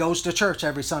and goes to church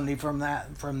every Sunday from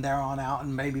there on out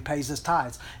and maybe pays his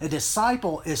tithes. A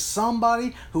disciple is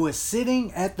somebody who is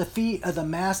sitting at the feet of the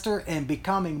Master and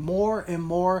becoming more and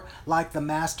more like the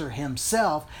Master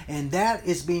Himself, and that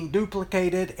is being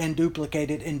duplicated and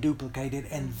duplicated and duplicated,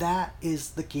 and that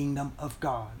is the kingdom of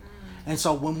God. And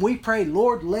so when we pray,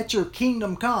 Lord, let your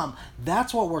kingdom come,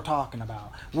 that's what we're talking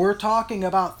about. We're talking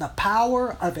about the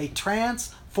power of a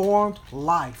transformed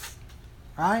life,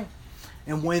 right?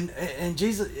 And when the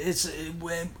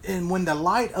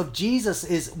light of Jesus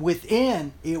is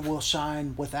within, it will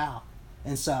shine without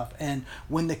and stuff. And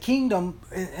when the kingdom,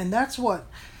 and that's what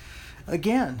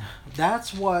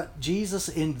Jesus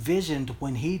envisioned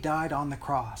when He died on the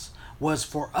cross. Was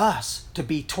for us to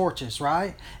be torches,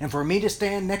 right? And for me to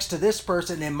stand next to this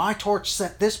person and my torch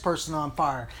set this person on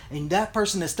fire, and that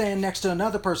person to stand next to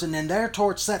another person and their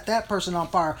torch set that person on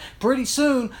fire. Pretty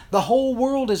soon the whole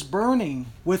world is burning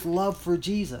with love for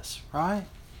Jesus, right?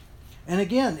 And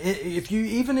again, if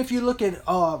you look at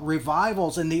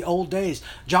revivals in the old days,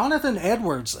 Jonathan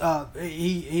Edwards,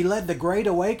 he led the Great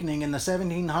Awakening in the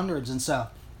 1700s and stuff.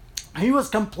 He was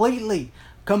completely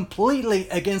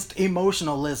against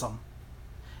emotionalism.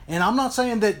 And I'm not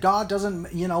saying that God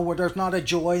doesn't, where there's not a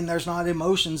joy and there's not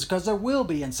emotions, because there will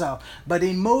be and stuff. But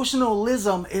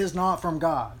emotionalism is not from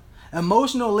God.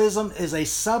 Emotionalism is a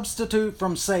substitute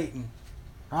from Satan,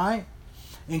 right?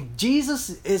 And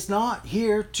Jesus is not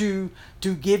here to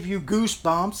give you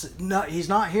goosebumps. No, he's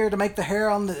not here to make the hair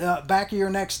on the back of your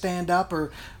neck stand up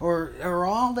or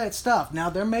all that stuff. Now,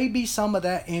 there may be some of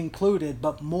that included,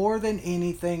 but more than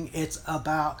anything, it's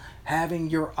about having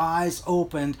your eyes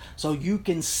opened so you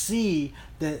can see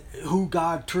that who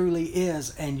God truly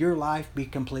is, and your life be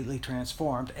completely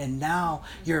transformed. And now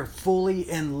you're fully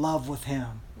in love with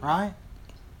Him, right?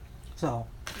 So.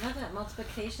 I love that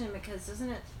multiplication, because doesn't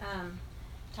it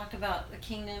talk about the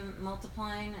kingdom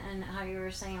multiplying, and how you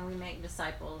were saying we make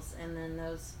disciples, and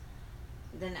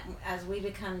then as we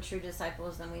become true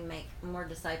disciples, then we make more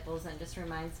disciples. And it just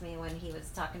reminds me when he was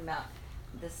talking about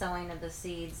the sowing of the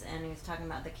seeds, and he was talking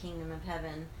about the kingdom of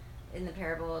heaven in the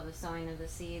parable of the sowing of the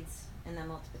seeds and the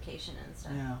multiplication and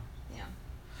stuff.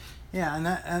 Yeah,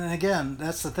 and again,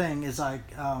 that's the thing, is like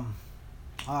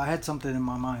I had something in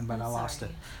my mind, but I lost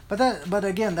it. But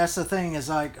again, that's the thing, is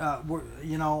like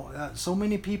so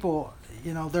many people,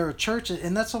 there are churches,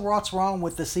 and that's what's wrong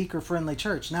with the seeker-friendly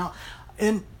church. Now,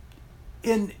 in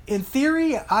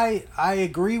theory, I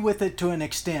agree with it to an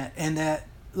extent, in that,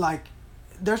 like,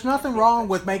 there's nothing wrong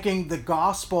with making the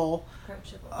gospel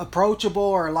approachable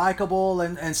or likable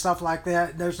and stuff like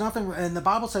that. There's nothing, and the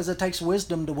Bible says it takes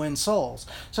wisdom to win souls.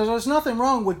 So there's nothing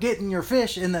wrong with getting your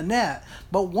fish in the net.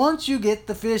 But once you get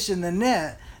the fish in the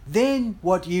net, then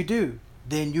what do?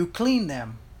 Then you clean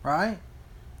them, right?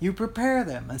 You prepare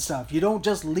them and stuff. You don't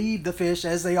just leave the fish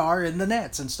as they are in the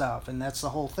nets and stuff. And that's the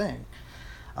whole thing.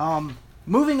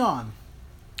 Moving on.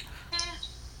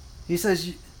 He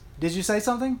says, did you say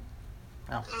something?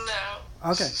 No.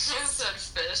 Okay. It said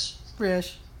fish.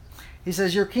 Fish. He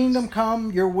says, your kingdom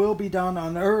come, your will be done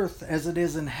on earth as it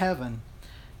is in heaven.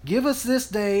 Give us this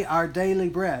day our daily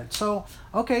bread. So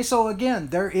again,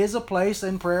 there is a place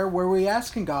in prayer where we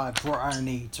asking God for our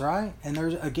needs, right? And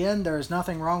there's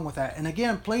nothing wrong with that. And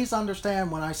again, please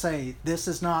understand when I say this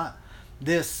is not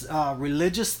this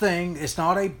religious thing. It's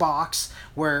not a box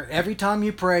where every time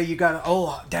you pray you got to,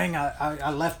 oh dang,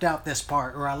 I left out this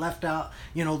part, or I left out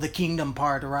the kingdom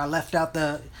part, or I left out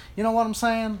the, you know what I'm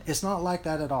saying? It's not like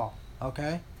that at all.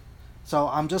 Okay, so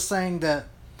I'm just saying that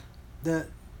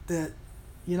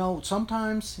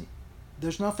sometimes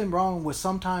there's nothing wrong with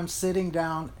sometimes sitting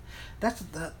down. That's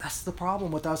the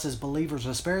problem with us as believers,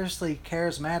 especially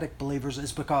charismatic believers,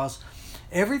 is because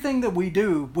everything that we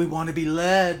do, we want to be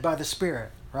led by the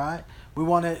Spirit, right? We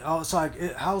want to, it's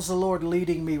like, how's the Lord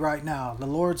leading me right now? The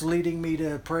Lord's leading me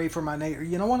to pray for my neighbor.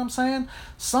 You know what I'm saying?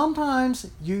 Sometimes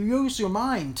you use your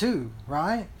mind too,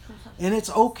 right? And it's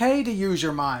okay to use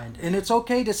your mind. And it's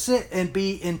okay to sit and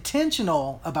be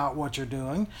intentional about what you're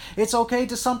doing. It's okay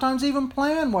to sometimes even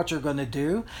plan what you're going to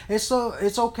do. It's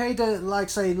okay to, like,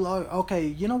 say, okay,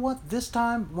 you know what? This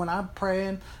time when I'm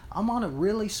praying, I'm going to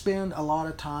really spend a lot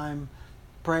of time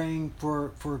praying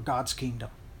for God's kingdom.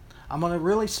 I'm going to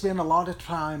really spend a lot of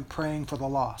time praying for the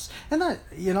lost. And that,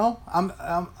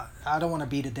 I don't want to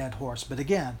beat a dead horse, but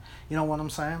again, you know what I'm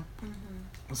saying?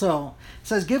 Mm-hmm. So it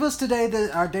says, give us today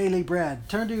our daily bread.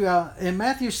 Turn to, in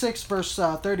Matthew 6, verse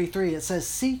 33, it says,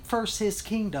 seek first His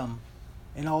kingdom,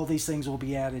 and all these things will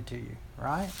be added to you,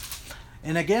 right?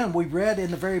 And again, we read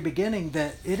in the very beginning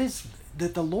that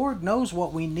that the Lord knows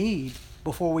what we need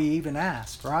before we even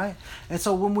ask, right? And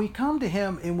so when we come to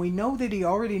Him and we know that He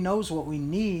already knows what we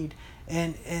need,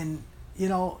 and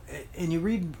you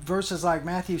read verses like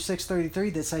Matthew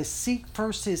 6:33 that says, seek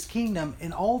first His kingdom,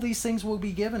 and all these things will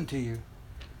be given to you.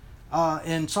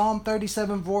 In Psalm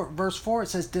 37 verse 4, it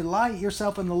says, delight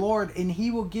yourself in the Lord, and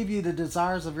He will give you the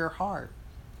desires of your heart,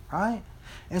 right?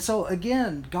 And so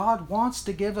again, God wants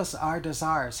to give us our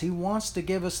desires. He wants to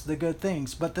give us the good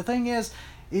things. But the thing is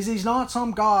He's not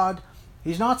some God.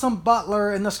 He's not some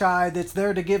butler in the sky that's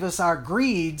there to give us our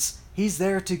greeds. He's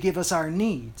there to give us our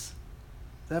needs.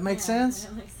 Does that make sense?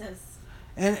 That makes sense.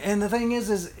 And the thing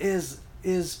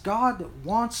is God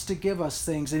wants to give us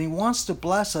things, and He wants to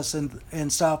bless us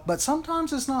and stuff, but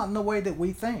sometimes it's not in the way that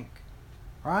we think,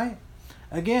 right?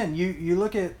 Again, you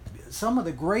look at some of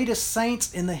the greatest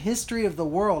saints in the history of the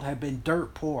world have been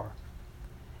dirt poor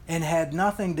and had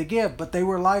nothing to give, but they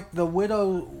were like the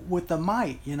widow with the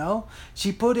mite,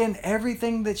 She put in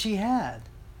everything that she had.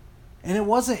 And it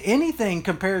wasn't anything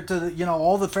compared to,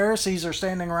 all the Pharisees are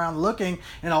standing around looking,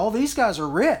 and all these guys are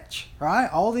rich, right?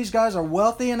 All these guys are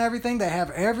wealthy and everything. They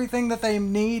have everything that they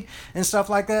need and stuff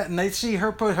like that. And they see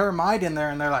her put her mite in there,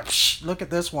 and they're like, shh, look at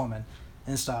this woman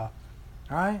and stuff,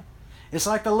 right? It's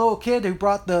like the little kid who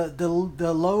brought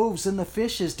the loaves and the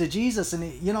fishes to Jesus. And,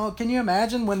 can you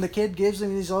imagine when the kid gives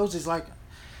him these loaves, he's like,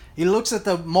 He looks at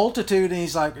the multitude and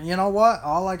he's like, you know what?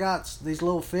 All I got's these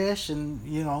little fish and,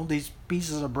 these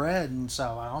pieces of bread. And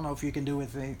so I don't know if you can do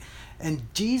anything. And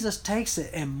Jesus takes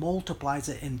it and multiplies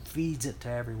it and feeds it to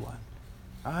everyone.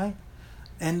 Right?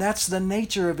 And that's the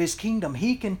nature of his kingdom.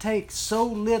 He can take so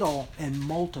little and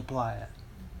multiply it.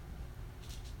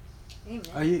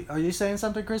 Amen. Are you saying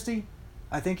something, Christy?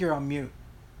 I think you're on mute.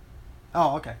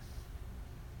 Oh, okay.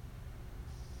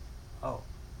 Oh.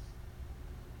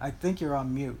 I think you're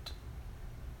on mute.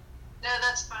 No,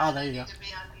 that's fine. Oh, there you I go. need to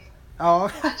be on mute. Oh,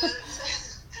 okay.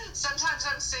 Sometimes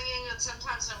I'm singing and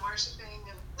sometimes I'm worshiping.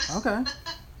 And Okay.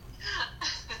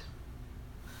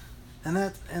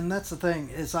 And that's the thing.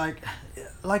 It's like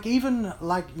even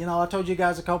like, I told you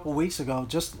guys a couple weeks ago,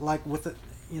 just like with the,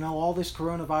 all this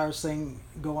coronavirus thing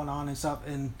going on and stuff,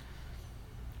 and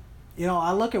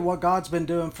I look at what God's been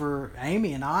doing for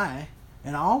Amy and I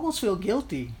almost feel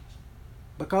guilty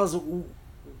because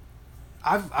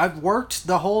I've worked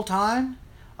the whole time.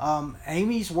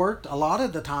 Amy's worked a lot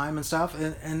of the time and stuff,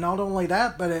 and not only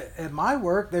that, but at my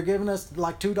work they're giving us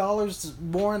like $2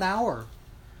 more an hour.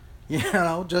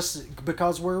 Just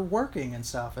because we're working and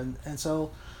stuff. And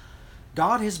so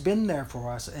God has been there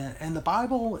for us. And the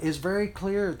Bible is very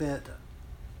clear that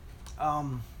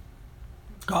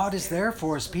God is there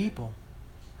for his people.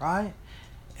 Right?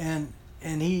 And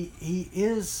he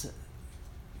is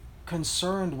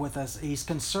concerned with us. He's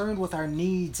concerned with our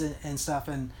needs and stuff.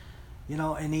 And,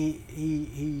 and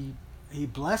he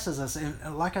blesses us.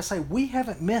 And like I say, we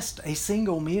haven't missed a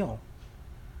single meal.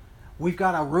 We've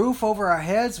got a roof over our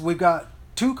heads. We've got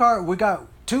two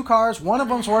cars. One of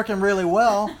them's working really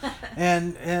well,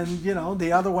 and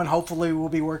the other one hopefully will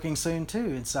be working soon too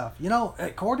and stuff.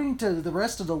 According to the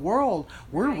rest of the world,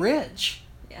 we're rich.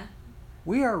 Yeah.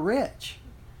 We are rich.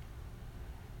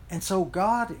 And so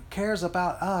God cares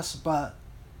about us, but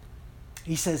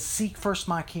he says, "Seek first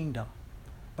my kingdom."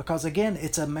 Because again,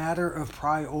 it's a matter of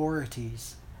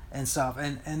priorities. And stuff,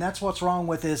 and that's what's wrong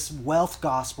with this wealth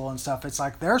gospel and stuff. It's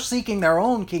like they're seeking their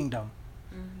own kingdom,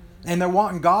 and they're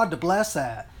wanting God to bless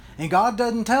that. And God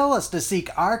doesn't tell us to seek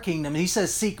our kingdom. He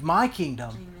says, "Seek my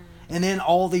kingdom," and then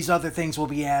all these other things will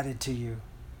be added to you.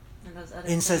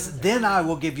 And says, "Then I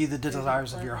will give you the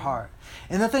desires of your heart."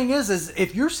 And the thing is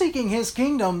if you're seeking his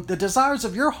kingdom, the desires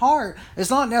of your heart is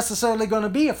not necessarily going to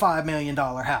be a $5 million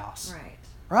house. Right.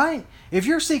 Right? If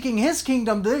you're seeking his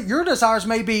kingdom, your desires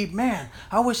may be, man,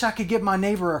 I wish I could give my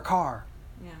neighbor a car.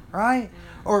 Yeah. Right? Yeah.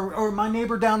 Or my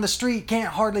neighbor down the street can't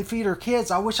hardly feed her kids.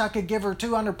 I wish I could give her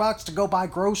 $200 to go buy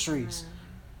groceries.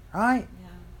 Right? Yeah.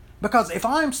 Because if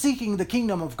I'm seeking the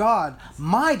kingdom of God,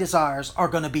 my desires are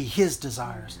going to be his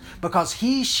desires. Because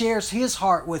he shares his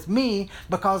heart with me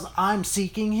because I'm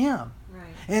seeking him.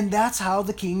 And that's how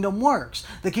the kingdom works.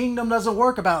 The kingdom doesn't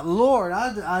work about, Lord,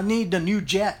 I need a new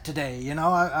jet today.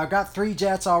 I got 3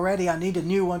 jets already. I need a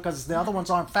new one because the other ones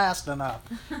aren't fast enough.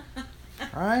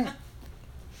 Right?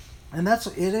 And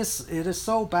it is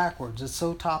so backwards. It's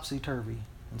so topsy-turvy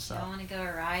and stuff. Y'all want to go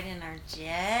ride in our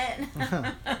jet?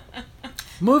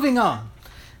 Moving on.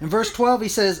 In verse 12 he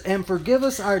says, "And forgive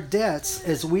us our debts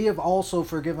as we have also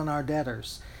forgiven our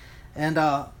debtors." And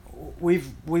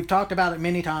we've talked about it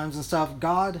many times and stuff.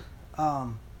 God,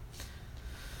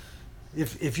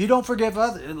 if you don't forgive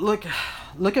others, look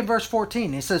at verse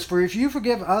 14. It says, "For if you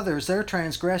forgive others their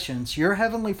transgressions, your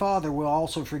heavenly Father will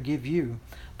also forgive you.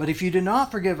 But if you do not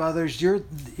forgive others, then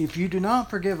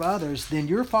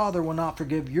your Father will not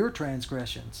forgive your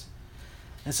transgressions."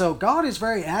 And so God is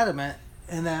very adamant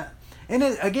in that. And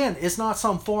again, it's not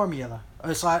some formula.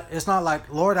 It's not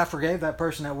like, Lord, I forgave that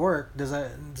person at work. Does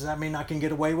that mean I can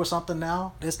get away with something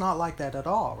now? It's not like that at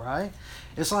all, right?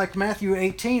 It's like Matthew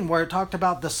 18, where it talked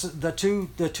about the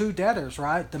two debtors,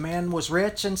 right? The man was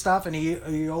rich and stuff, and he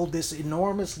owed this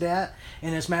enormous debt,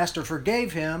 and his master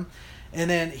forgave him, and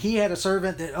then he had a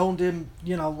servant that owed him,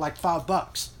 like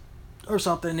 $5 or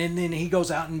something, and then he goes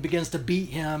out and begins to beat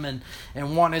him and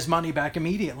want his money back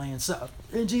immediately and stuff.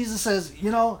 And Jesus says,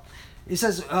 he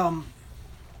says,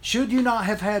 "Should you not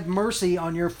have had mercy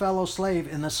on your fellow slave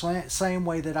in the same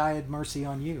way that I had mercy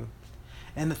on you?"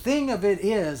 And the thing of it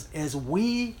is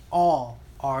we all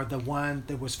are the one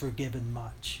that was forgiven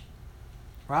much.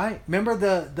 Right? Remember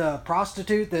the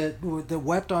prostitute that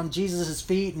wept on Jesus'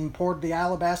 feet and poured the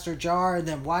alabaster jar and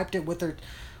then wiped it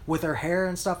with her hair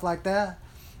and stuff like that?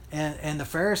 And the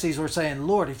Pharisees were saying,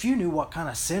 "Lord, if you knew what kind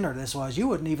of sinner this was, you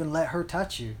wouldn't even let her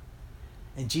touch you."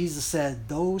 And Jesus said,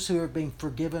 "Those who are being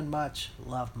forgiven much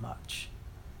love much."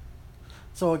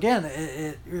 So again,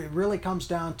 it really comes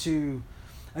down to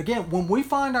again, when we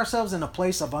find ourselves in a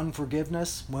place of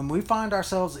unforgiveness, when we find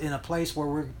ourselves in a place where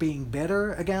we're being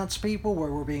bitter against people,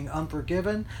 where we're being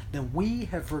unforgiven, then we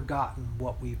have forgotten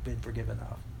what we've been forgiven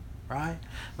of, right?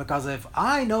 Because if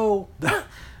I know,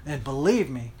 and believe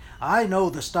me, I know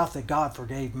the stuff that God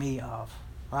forgave me of,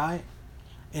 right?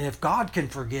 And if God can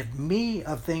forgive me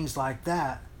of things like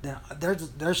that, then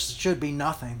there should be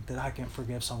nothing that I can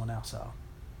forgive someone else of.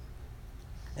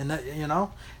 And that, and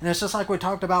it's just like we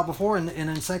talked about before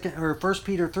in second or 1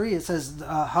 Peter 3, it says,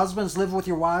 husbands, live with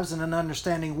your wives in an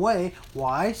understanding way.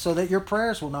 Why? So that your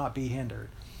prayers will not be hindered.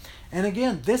 And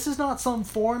again, this is not some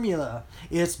formula.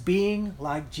 It's being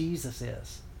like Jesus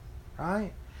is,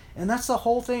 right? And that's the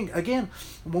whole thing. Again,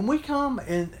 when we come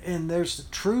and there's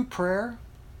true prayer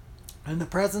in the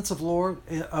presence of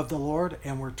the Lord,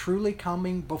 and we're truly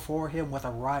coming before Him with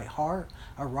a right heart,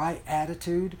 a right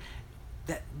attitude,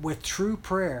 that with true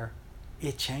prayer,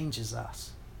 it changes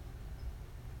us,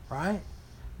 right?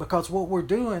 Because what we're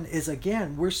doing is,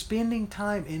 again, we're spending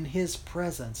time in His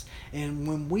presence. And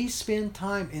when we spend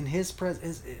time in His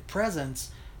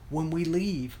presence, when we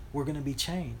leave, we're going to be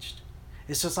changed.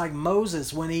 It's just like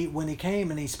Moses when he came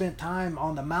and he spent time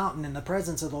on the mountain in the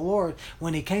presence of the Lord.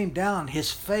 When he came down,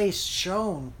 his face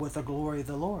shone with the glory of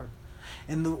the Lord.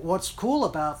 And what's cool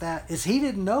about that is he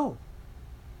didn't know.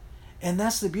 And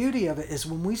that's the beauty of it, is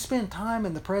when we spend time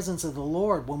in the presence of the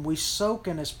Lord, when we soak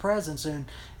in His presence and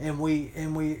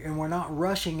we're not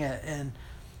rushing it,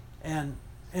 and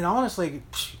honestly,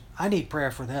 I need prayer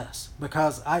for this,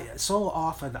 because so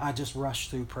often I just rush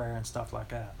through prayer and stuff like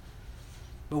that.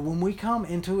 But when we come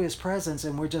into His presence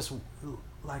and we're just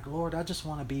like, Lord, I just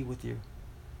want to be with You,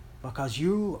 because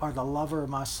You are the lover of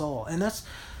my soul. And that's,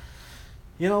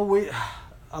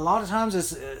 a lot of times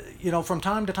it's, from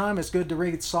time to time it's good to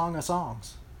read Song of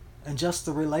Songs, and just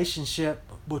the relationship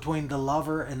between the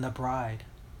lover and the bride,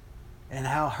 and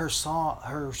how her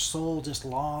soul just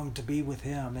longed to be with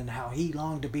him, and how he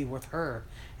longed to be with her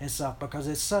and stuff, because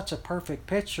it's such a perfect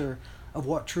picture of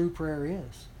what true prayer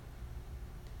is.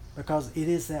 Because it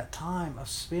is that time of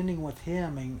spending with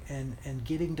Him and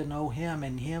getting to know Him,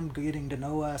 and Him getting to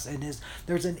know us, and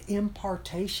there's an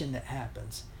impartation that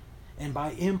happens. And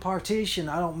by impartation,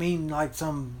 I don't mean like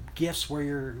some gifts where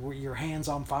your hand's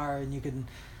on fire and you can,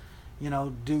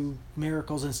 do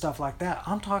miracles and stuff like that.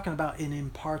 I'm talking about an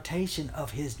impartation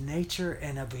of His nature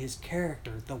and of His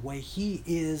character. The way He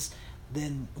is,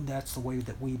 then that's the way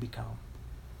that we become.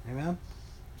 Amen?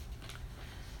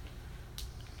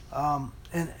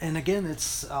 And again,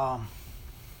 it's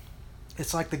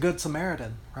like the Good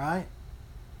Samaritan, right?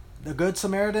 The Good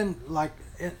Samaritan, like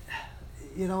it.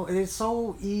 It is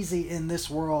so easy in this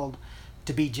world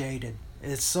to be jaded.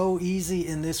 It's so easy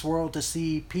in this world to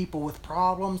see people with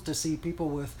problems, to see people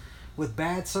with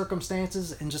bad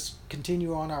circumstances, and just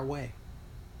continue on our way.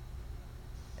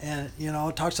 And,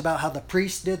 it talks about how the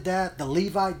priest did that, the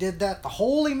Levite did that, the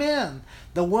holy men,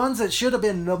 the ones that should have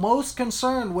been the most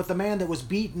concerned with the man that was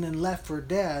beaten and left for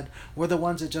dead, were the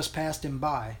ones that just passed him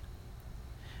by.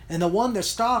 And the one that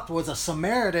stopped was a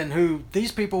Samaritan, who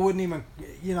these people wouldn't even,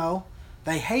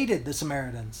 they hated the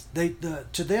Samaritans.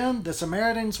 To them, the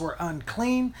Samaritans were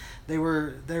unclean. They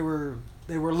were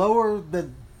lower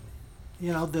than,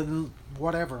 than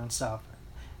whatever and stuff.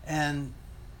 And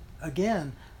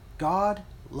again, God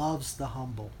loves the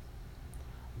humble.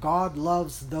 God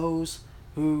loves those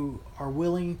who are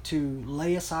willing to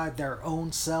lay aside their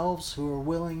own selves, who are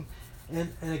willing,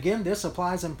 and again, this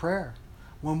applies in prayer.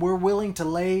 When we're willing to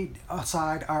lay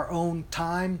aside our own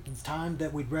time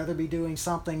that we'd rather be doing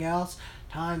something else,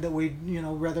 time that we'd,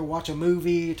 rather watch a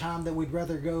movie, time that we'd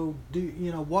rather go do,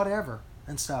 whatever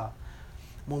and stuff.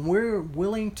 When we're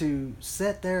willing to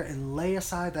sit there and lay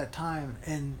aside that time,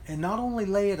 and not only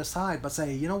lay it aside, but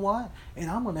say, you know what? And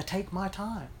I'm going to take my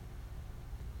time.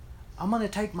 I'm going to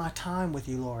take my time with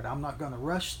You, Lord. I'm not going to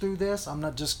rush through this. I'm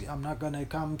not going to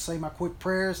come say my quick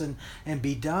prayers and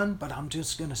be done, but I'm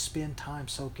just going to spend time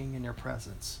soaking in Your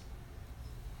presence.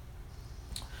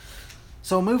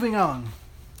 So moving on.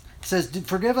 It says,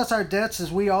 forgive us our debts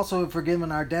as we also have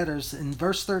forgiven our debtors. In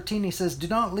verse 13 he says, do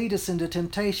not lead us into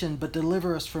temptation, but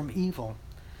deliver us from evil.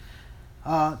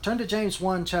 Turn to James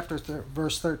 1,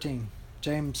 verse 13.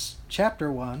 James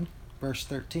chapter 1, verse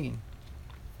 13.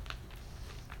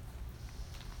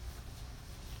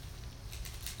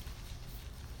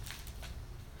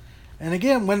 And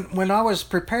again, when I was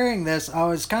preparing this, I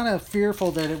was kind of fearful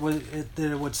that it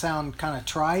would sound kind of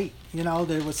trite,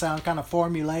 that it would sound kind of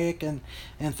formulaic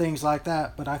and things like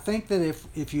that. But I think that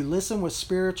if you listen with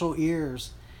spiritual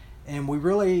ears, and we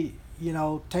really,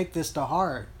 take this to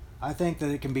heart, I think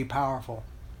that it can be powerful.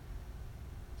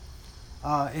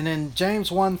 And in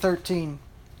James 1:13,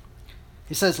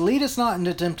 He says, lead us not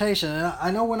into temptation. And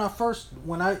I know when I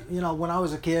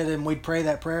was a kid and we'd pray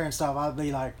that prayer and stuff, I'd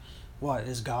be like, what,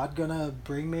 is God going to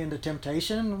bring me into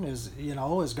temptation? Is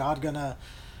God going to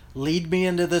lead me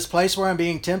into this place where I'm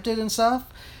being tempted and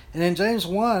stuff? And in James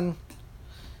 1,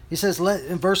 he says,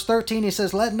 in verse 13, he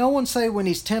says, let no one say when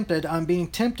he's tempted, I'm being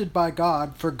tempted by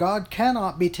God, for God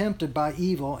cannot be tempted by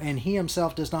evil, and he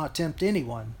himself does not tempt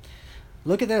anyone.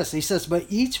 Look at this. He says, but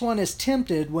each one is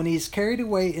tempted when he's carried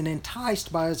away and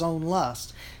enticed by his own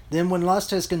lust. Then when lust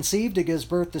has conceived, it gives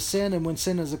birth to sin, and when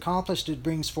sin is accomplished, it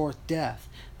brings forth death.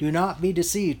 Do not be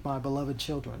deceived, my beloved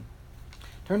children.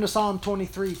 Turn to Psalm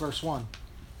 23, verse 1.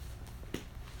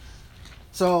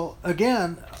 So,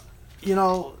 again,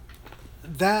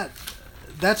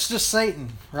 that's just Satan,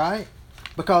 right?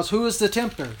 Because who is the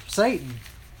tempter? Satan,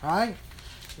 right?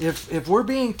 If we're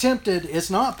being tempted, it's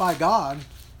not by God,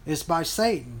 it's by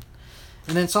Satan.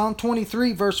 And in Psalm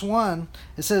 23, verse 1,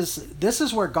 it says, this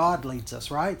is where God leads us,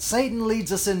 right? Satan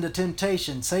leads us into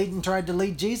temptation. Satan tried to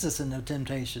lead Jesus into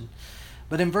temptation.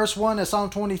 But in verse 1 of Psalm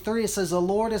 23, it says, the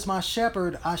Lord is my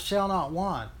shepherd, I shall not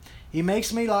want. He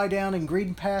makes me lie down in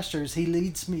green pastures. He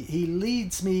leads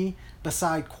me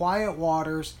beside quiet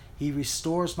waters. He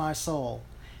restores my soul.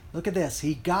 Look at this.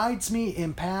 He guides me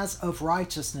in paths of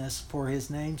righteousness for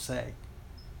his name's sake.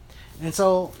 And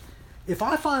so, if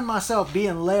I find myself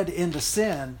being led into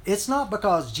sin, it's not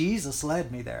because Jesus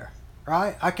led me there,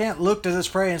 right? I can't look to this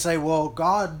prayer and say, well,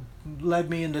 God led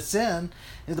me into sin.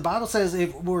 And the Bible says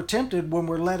if we're tempted when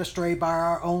we're led astray by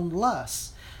our own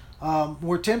lusts.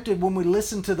 We're tempted when we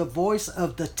listen to the voice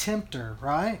of the tempter,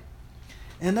 right?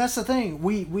 And that's the thing.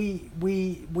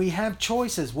 We have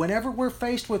choices. Whenever we're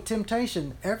faced with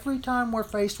temptation, every time we're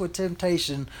faced with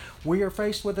temptation, we are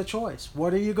faced with a choice.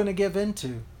 What are you going to give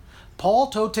into? Paul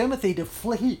told Timothy to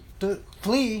flee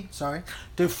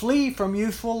from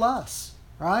youthful lusts,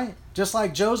 right? Just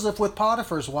like Joseph with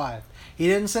Potiphar's wife. He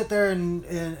didn't sit there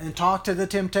and talk to the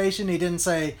temptation. He didn't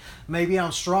say, maybe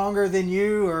I'm stronger than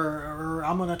you, or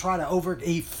I'm going to try to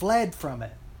He fled from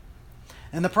it.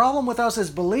 And the problem with us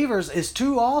as believers is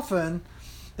too often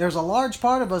there's a large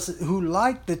part of us who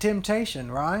like the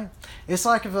temptation, right? It's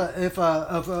like if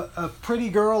a pretty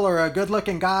girl or a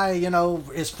good-looking guy,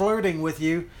 is flirting with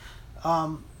you.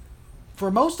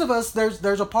 For most of us,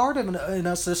 there's a part in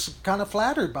us that's kind of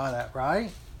flattered by that,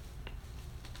 right?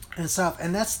 And stuff.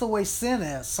 And that's the way sin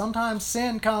is. Sometimes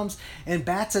sin comes and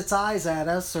bats its eyes at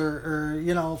us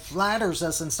or flatters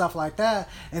us and stuff like that.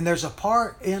 And there's a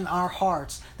part in our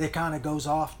hearts that kind of goes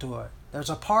off to it. There's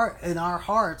a part in our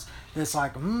hearts that's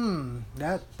like,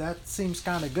 that seems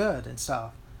kind of good and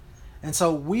stuff. And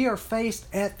so we are faced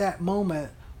at that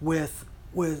moment with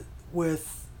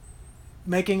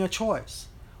making a choice.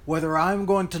 Whether I'm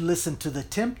going to listen to the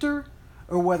tempter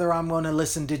or whether I'm going to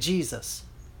listen to Jesus.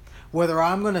 Whether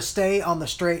I'm going to stay on the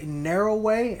straight and narrow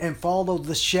way and follow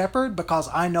the shepherd because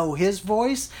I know his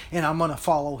voice and I'm going to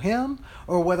follow him,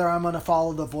 or whether I'm going to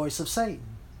follow the voice of Satan,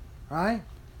 right?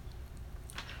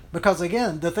 Because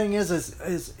again, the thing is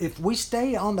if we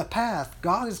stay on the path,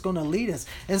 God is going to lead us.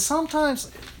 And sometimes,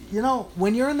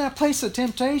 when you're in that place of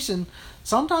temptation,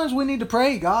 sometimes we need to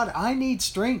pray, God, I need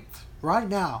strength right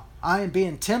now. I am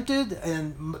being tempted,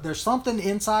 and there's something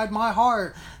inside my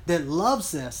heart that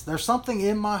loves this. There's something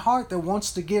in my heart that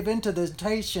wants to give into the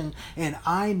temptation, and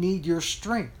I need your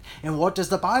strength. And what does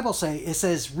the Bible say? It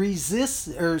says, resist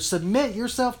or submit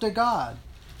yourself to God.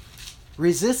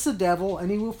 Resist the devil, and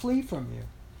he will flee from you.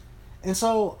 And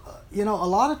so, a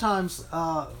lot of times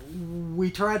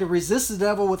we try to resist the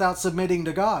devil without submitting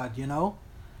to God,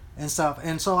 and stuff.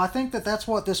 And so I think that's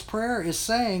what this prayer is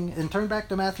saying. And turn back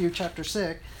to Matthew chapter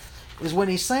 6. Is when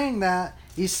he's saying that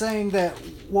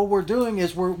what we're doing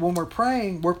is when we're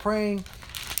praying,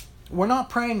 we're not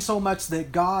praying so much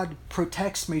that God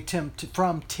protects me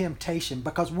from temptation,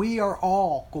 because we are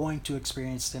all going to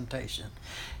experience temptation.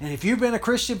 And if you've been a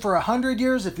Christian for 100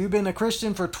 years, if you've been a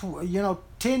Christian for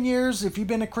 10 years, if you've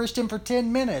been a Christian for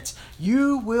 10 minutes,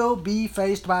 you will be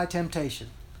faced by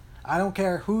temptation. I don't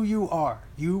care who you are,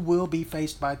 you will be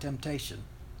faced by temptation.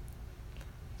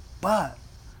 But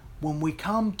when we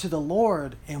come to the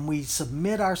Lord and we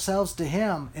submit ourselves to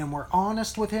him and we're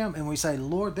honest with him and we say,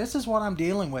 Lord, this is what I'm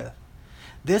dealing with.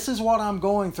 This is what I'm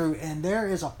going through, and there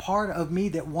is a part of me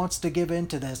that wants to give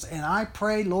into this. And I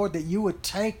pray, Lord, that you would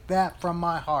take that from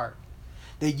my heart,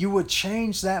 that you would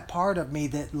change that part of me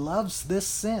that loves this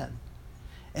sin.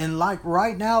 And like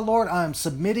right now, Lord, I'm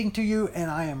submitting to you and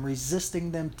I am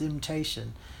resisting them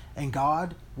temptation. And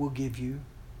God will give you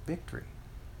victory.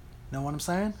 Know what I'm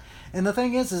saying? And the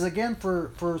thing is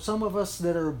for some of us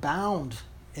that are bound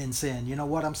in sin, you know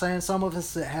what I'm saying? Some of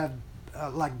us that have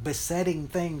like besetting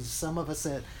things. Some of us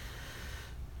that,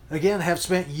 again, have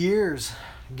spent years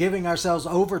giving ourselves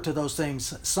over to those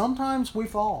things. Sometimes we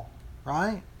fall,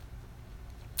 right?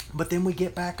 But then we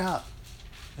get back up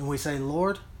and we say,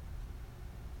 Lord,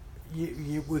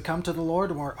 we come to the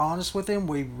Lord and we're honest with Him.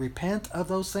 We repent of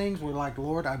those things. We're like,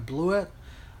 Lord, I blew it.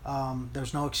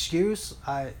 There's no excuse.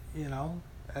 And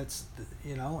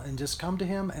just come to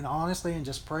Him and honestly and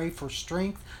just pray for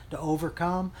strength to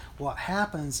overcome. What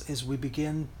happens is we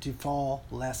begin to fall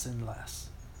less and less.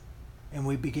 And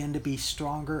we begin to be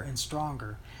stronger and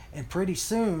stronger. And pretty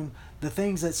soon, the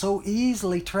things that so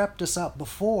easily tripped us up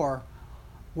before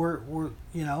are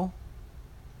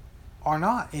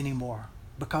not anymore.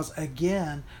 Because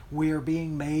again, we are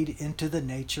being made into the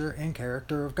nature and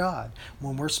character of God.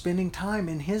 When we're spending time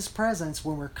in His presence,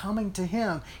 when we're coming to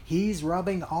Him, He's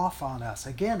rubbing off on us.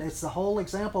 Again, it's the whole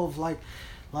example of like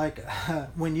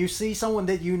when you see someone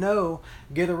that you know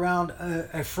get around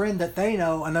a friend that they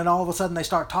know, and then all of a sudden they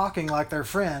start talking like their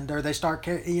friend, or they start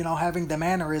having the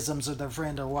mannerisms of their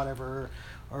friend or whatever,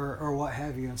 or what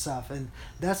have you and stuff. And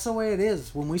that's the way it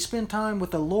is. When we spend time with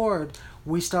the Lord,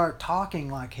 we start talking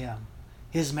like Him.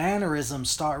 His mannerisms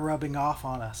start rubbing off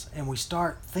on us, and we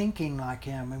start thinking like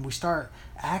Him, and we start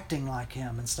acting like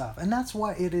Him and stuff. And that's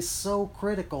why it is so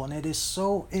critical, and it is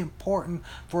so important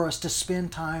for us to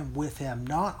spend time with Him,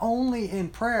 not only in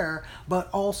prayer, but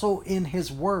also in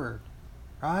His Word,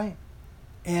 right?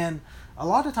 And a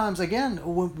lot of times, again,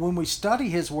 when we study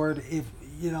His Word,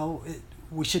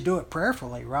 we should do it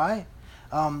prayerfully, right?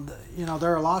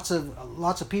 There are lots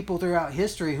of people throughout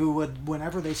history who would,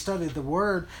 whenever they studied the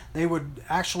Word, they would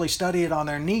actually study it on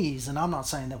their knees. And I'm not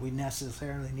saying that we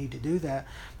necessarily need to do that,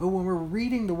 but when we're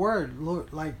reading the Word,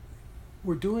 like,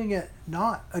 we're doing it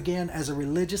not, again, as a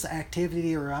religious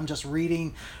activity, or I'm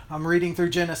reading through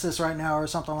Genesis right now or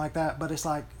something like that, but it's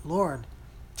like, Lord,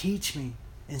 teach me,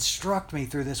 instruct me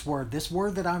through this Word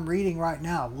that I'm reading right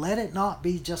now. Let it not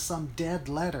be just some dead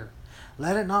letter.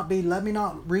 Let me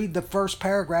not read the first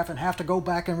paragraph and have to go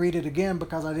back and read it again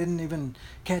because I didn't even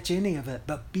catch any of it.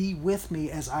 But be with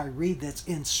me as I read this.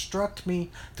 Instruct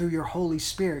me through your Holy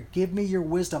Spirit. Give me your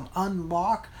wisdom.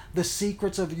 Unlock the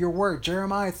secrets of your Word.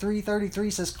 Jeremiah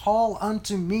 3:33 says, call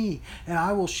unto me, and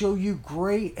I will show you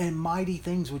great and mighty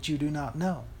things which you do not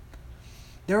know.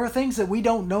 There are things that we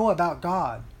don't know about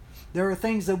God. There are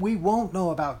things that we won't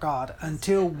know about God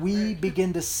until we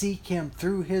begin to seek Him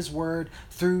through His Word,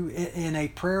 in a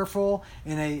prayerful,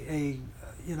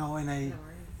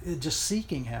 just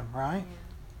seeking Him, right?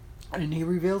 Yeah. And He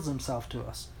reveals Himself to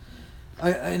us.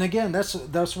 And again,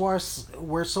 that's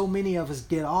where so many of us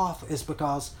get off, is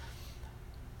because,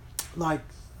 like,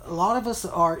 a lot of us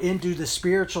are into the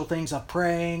spiritual things of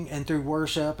praying and through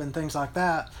worship and things like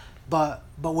that, but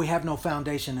we have no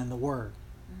foundation in the Word.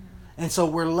 And so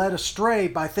we're led astray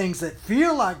by things that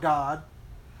feel like God,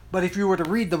 but if you were to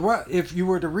read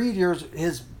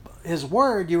his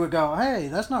Word, you would go, hey,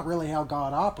 that's not really how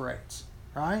God operates,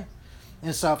 right?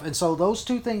 And stuff. And so those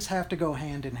two things have to go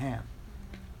hand in hand.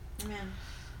 Amen.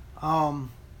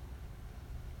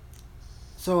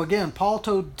 So again, Paul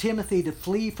told Timothy to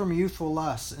flee from youthful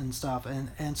lusts and stuff.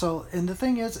 And the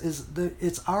thing is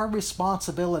it's our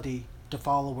responsibility to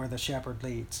follow where the shepherd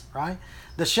leads, right?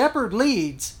 The shepherd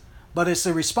leads, but it's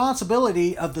the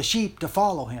responsibility of the sheep to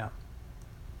follow him.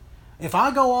 If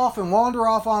I go off and wander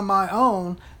off on my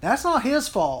own, that's not his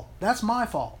fault. That's my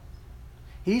fault.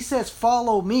 He says,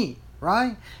 follow me,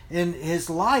 right? And his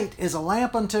light is a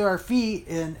lamp unto our feet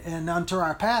and unto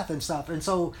our path and stuff. And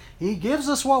so he gives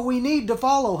us what we need to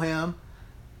follow him.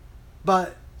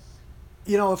 But,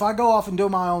 if I go off and do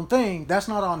my own thing, that's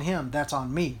not on him. That's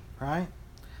on me, right?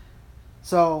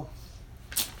 So,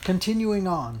 continuing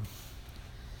on.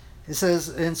 He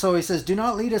says, do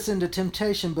not lead us into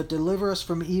temptation, but deliver us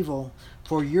from evil.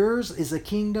 For yours is the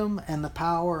kingdom and the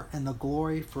power and the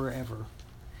glory forever.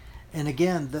 And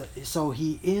again, so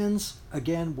he ends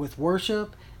again with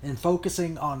worship and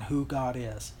focusing on who God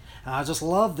is. And I just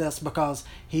love this because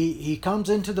he comes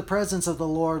into the presence of the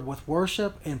Lord with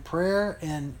worship and prayer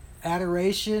and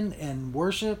adoration and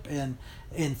worship and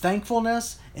in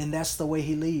thankfulness, and that's the way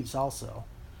he leaves also.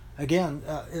 Again,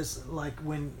 it's like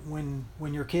when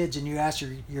you're kids and you ask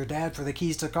your dad for the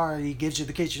keys to the car, he gives you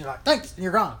the keys, and you're like, thanks, and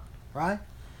you're gone, right?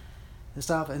 And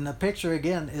stuff. And the picture,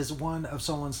 again, is one of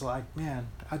someone's like, man,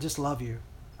 I just love you.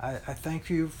 I thank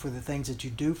you for the things that you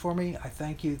do for me. I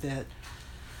thank you that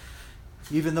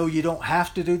even though you don't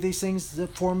have to do these things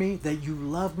for me, that you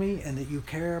love me and that you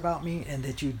care about me and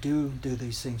that you do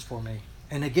these things for me.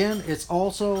 And again, it's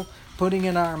also putting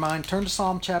in our mind, turn to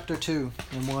Psalm chapter 2,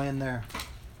 and we'll end there.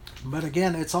 But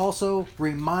again, it's also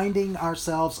reminding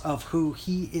ourselves of who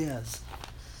He is.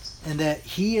 And that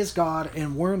He is God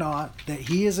and we're not. That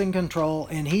He is in control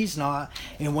and He's not.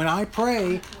 And when I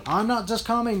pray, I'm not just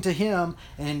coming to Him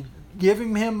and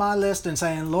giving Him my list and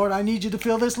saying, Lord, I need you to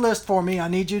fill this list for me. I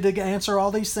need you to answer all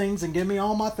these things and give me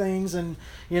all my things. And,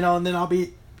 and then I'll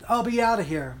be out of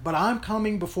here. But I'm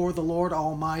coming before the Lord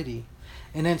Almighty.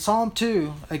 And in Psalm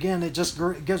 2, again, it just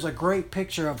gives a great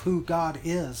picture of who God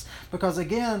is. Because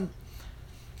again,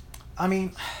 I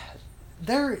mean,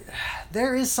 there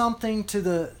is something to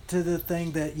the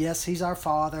thing that, yes, He's our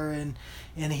Father and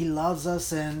He loves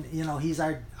us and, He's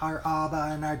our Abba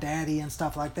and our Daddy and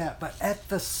stuff like that. But at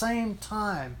the same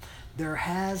time, there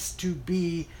has to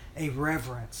be a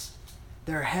reverence.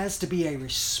 There has to be a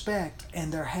respect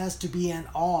and there has to be an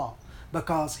awe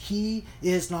because He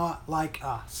is not like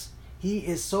us. He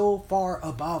is so far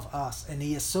above us and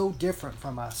He is so different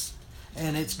from us.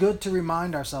 And it's good to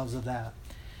remind ourselves of that.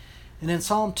 And in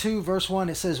Psalm 2, verse 1,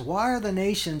 it says, Why are the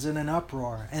nations in an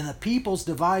uproar, and the peoples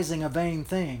devising a vain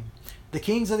thing? The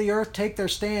kings of the earth take their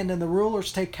stand, and the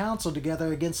rulers take counsel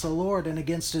together against the Lord and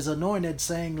against His anointed,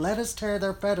 saying, Let us tear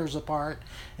their fetters apart,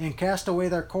 and cast away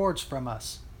their cords from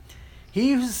us.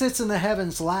 He who sits in the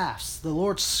heavens laughs. The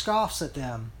Lord scoffs at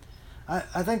them.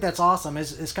 I think that's awesome.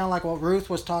 It's kind of like what Ruth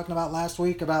was talking about last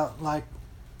week about, like,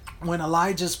 when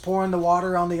Elijah's pouring the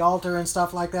water on the altar and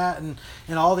stuff like that, and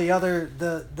all the other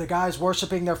the guys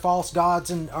worshiping their false gods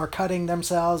and are cutting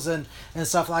themselves and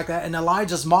stuff like that, and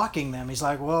Elijah's mocking them. He's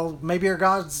like, well, maybe your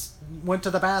gods went to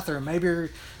the bathroom,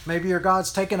 maybe your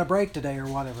God's taking a break today or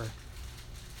whatever.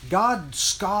 God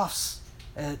scoffs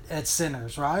at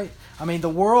sinners, right? I mean, the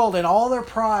world and all their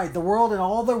pride, the world and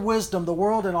all their wisdom, the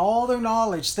world and all their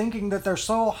knowledge, thinking that they're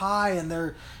so high and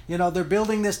they're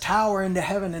building this tower into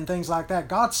heaven and things like that.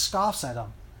 God scoffs at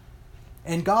them.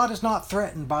 And God is not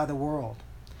threatened by the world.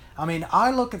 I mean,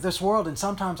 I look at this world and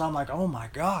sometimes I'm like, oh my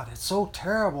God, it's so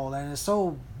terrible and it's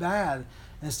so bad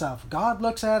and stuff. God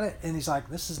looks at it and He's like,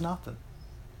 this is nothing.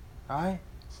 Right?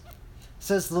 It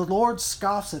says, the Lord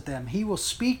scoffs at them. He will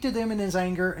speak to them in His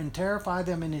anger and terrify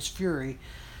them in His fury,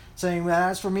 saying,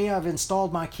 as for me, I've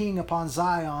installed my king upon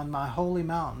Zion, my holy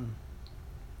mountain.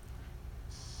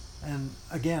 And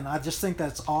again, I just think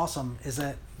that's awesome, is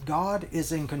that God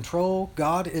is in control,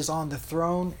 God is on the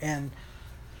throne, and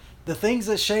the things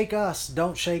that shake us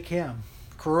don't shake Him.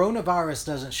 Coronavirus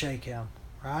doesn't shake Him,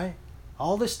 right?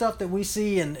 All this stuff that we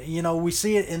see, and we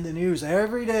see it in the news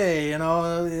every day,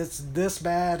 it's this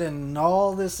bad and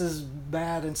all this is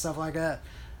bad and stuff like that.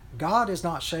 God is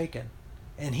not shaken.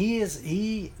 And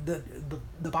the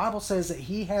Bible says that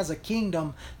He has a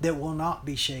kingdom that will not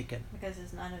be shaken. Because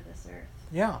it's none of this earth.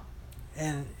 Yeah.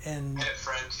 And I had a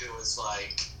friend who was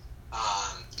like,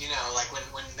 like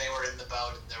when they were in the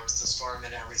boat and there was the storm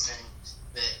and everything,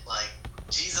 that like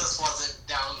Jesus wasn't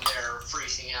down there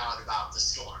freaking out about the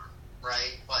storm,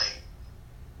 right? Like,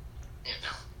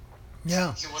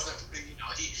 yeah, he wasn't.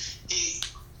 He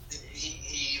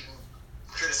even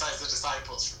criticized the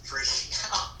disciples for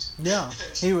freaking out. Yeah,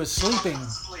 he was sleeping.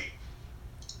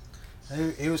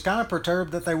 He was kind of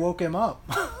perturbed that they woke him up,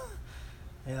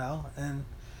 and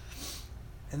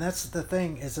that's the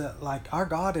thing, is that like our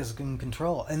God is in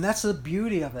control, and that's the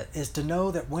beauty of it, is to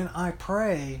know that when I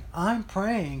pray, I'm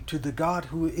praying to the God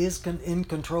who is in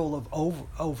control of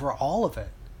over all of it,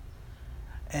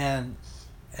 and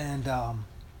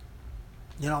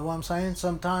you know what I'm saying?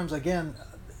 Sometimes again,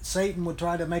 Satan would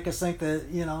try to make us think that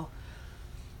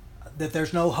that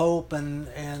there's no hope and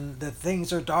that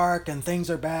things are dark and things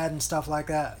are bad and stuff like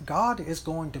that. God is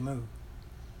going to move.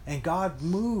 And God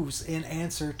moves in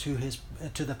answer to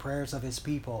the prayers of His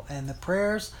people. And the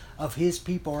prayers of His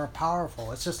people are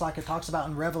powerful. It's just like it talks about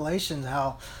in Revelation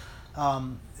how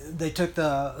they took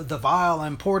the vial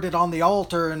and poured it on the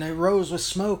altar and it rose with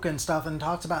smoke and stuff, and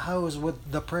talks about how it was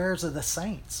with the prayers of the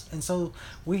saints. And so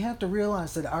we have to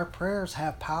realize that our prayers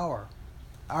have power.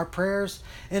 Our prayers,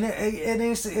 and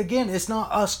it's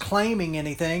not us claiming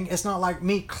anything. It's not like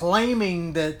me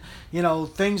claiming that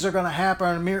things are going to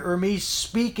happen, or me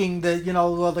speaking that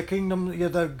well, the kingdom,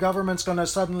 the government's going to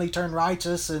suddenly turn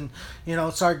righteous and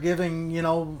start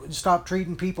giving, stop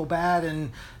treating people bad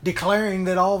and declaring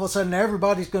that all of a sudden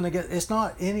everybody's going to get. It's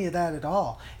not any of that at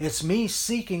all. It's me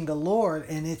seeking the Lord,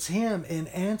 and it's Him in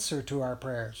answer to our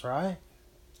prayers. Right?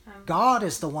 God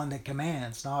is the one that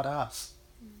commands, not us.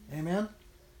 Amen.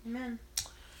 Amen.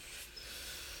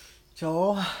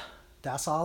 So that's all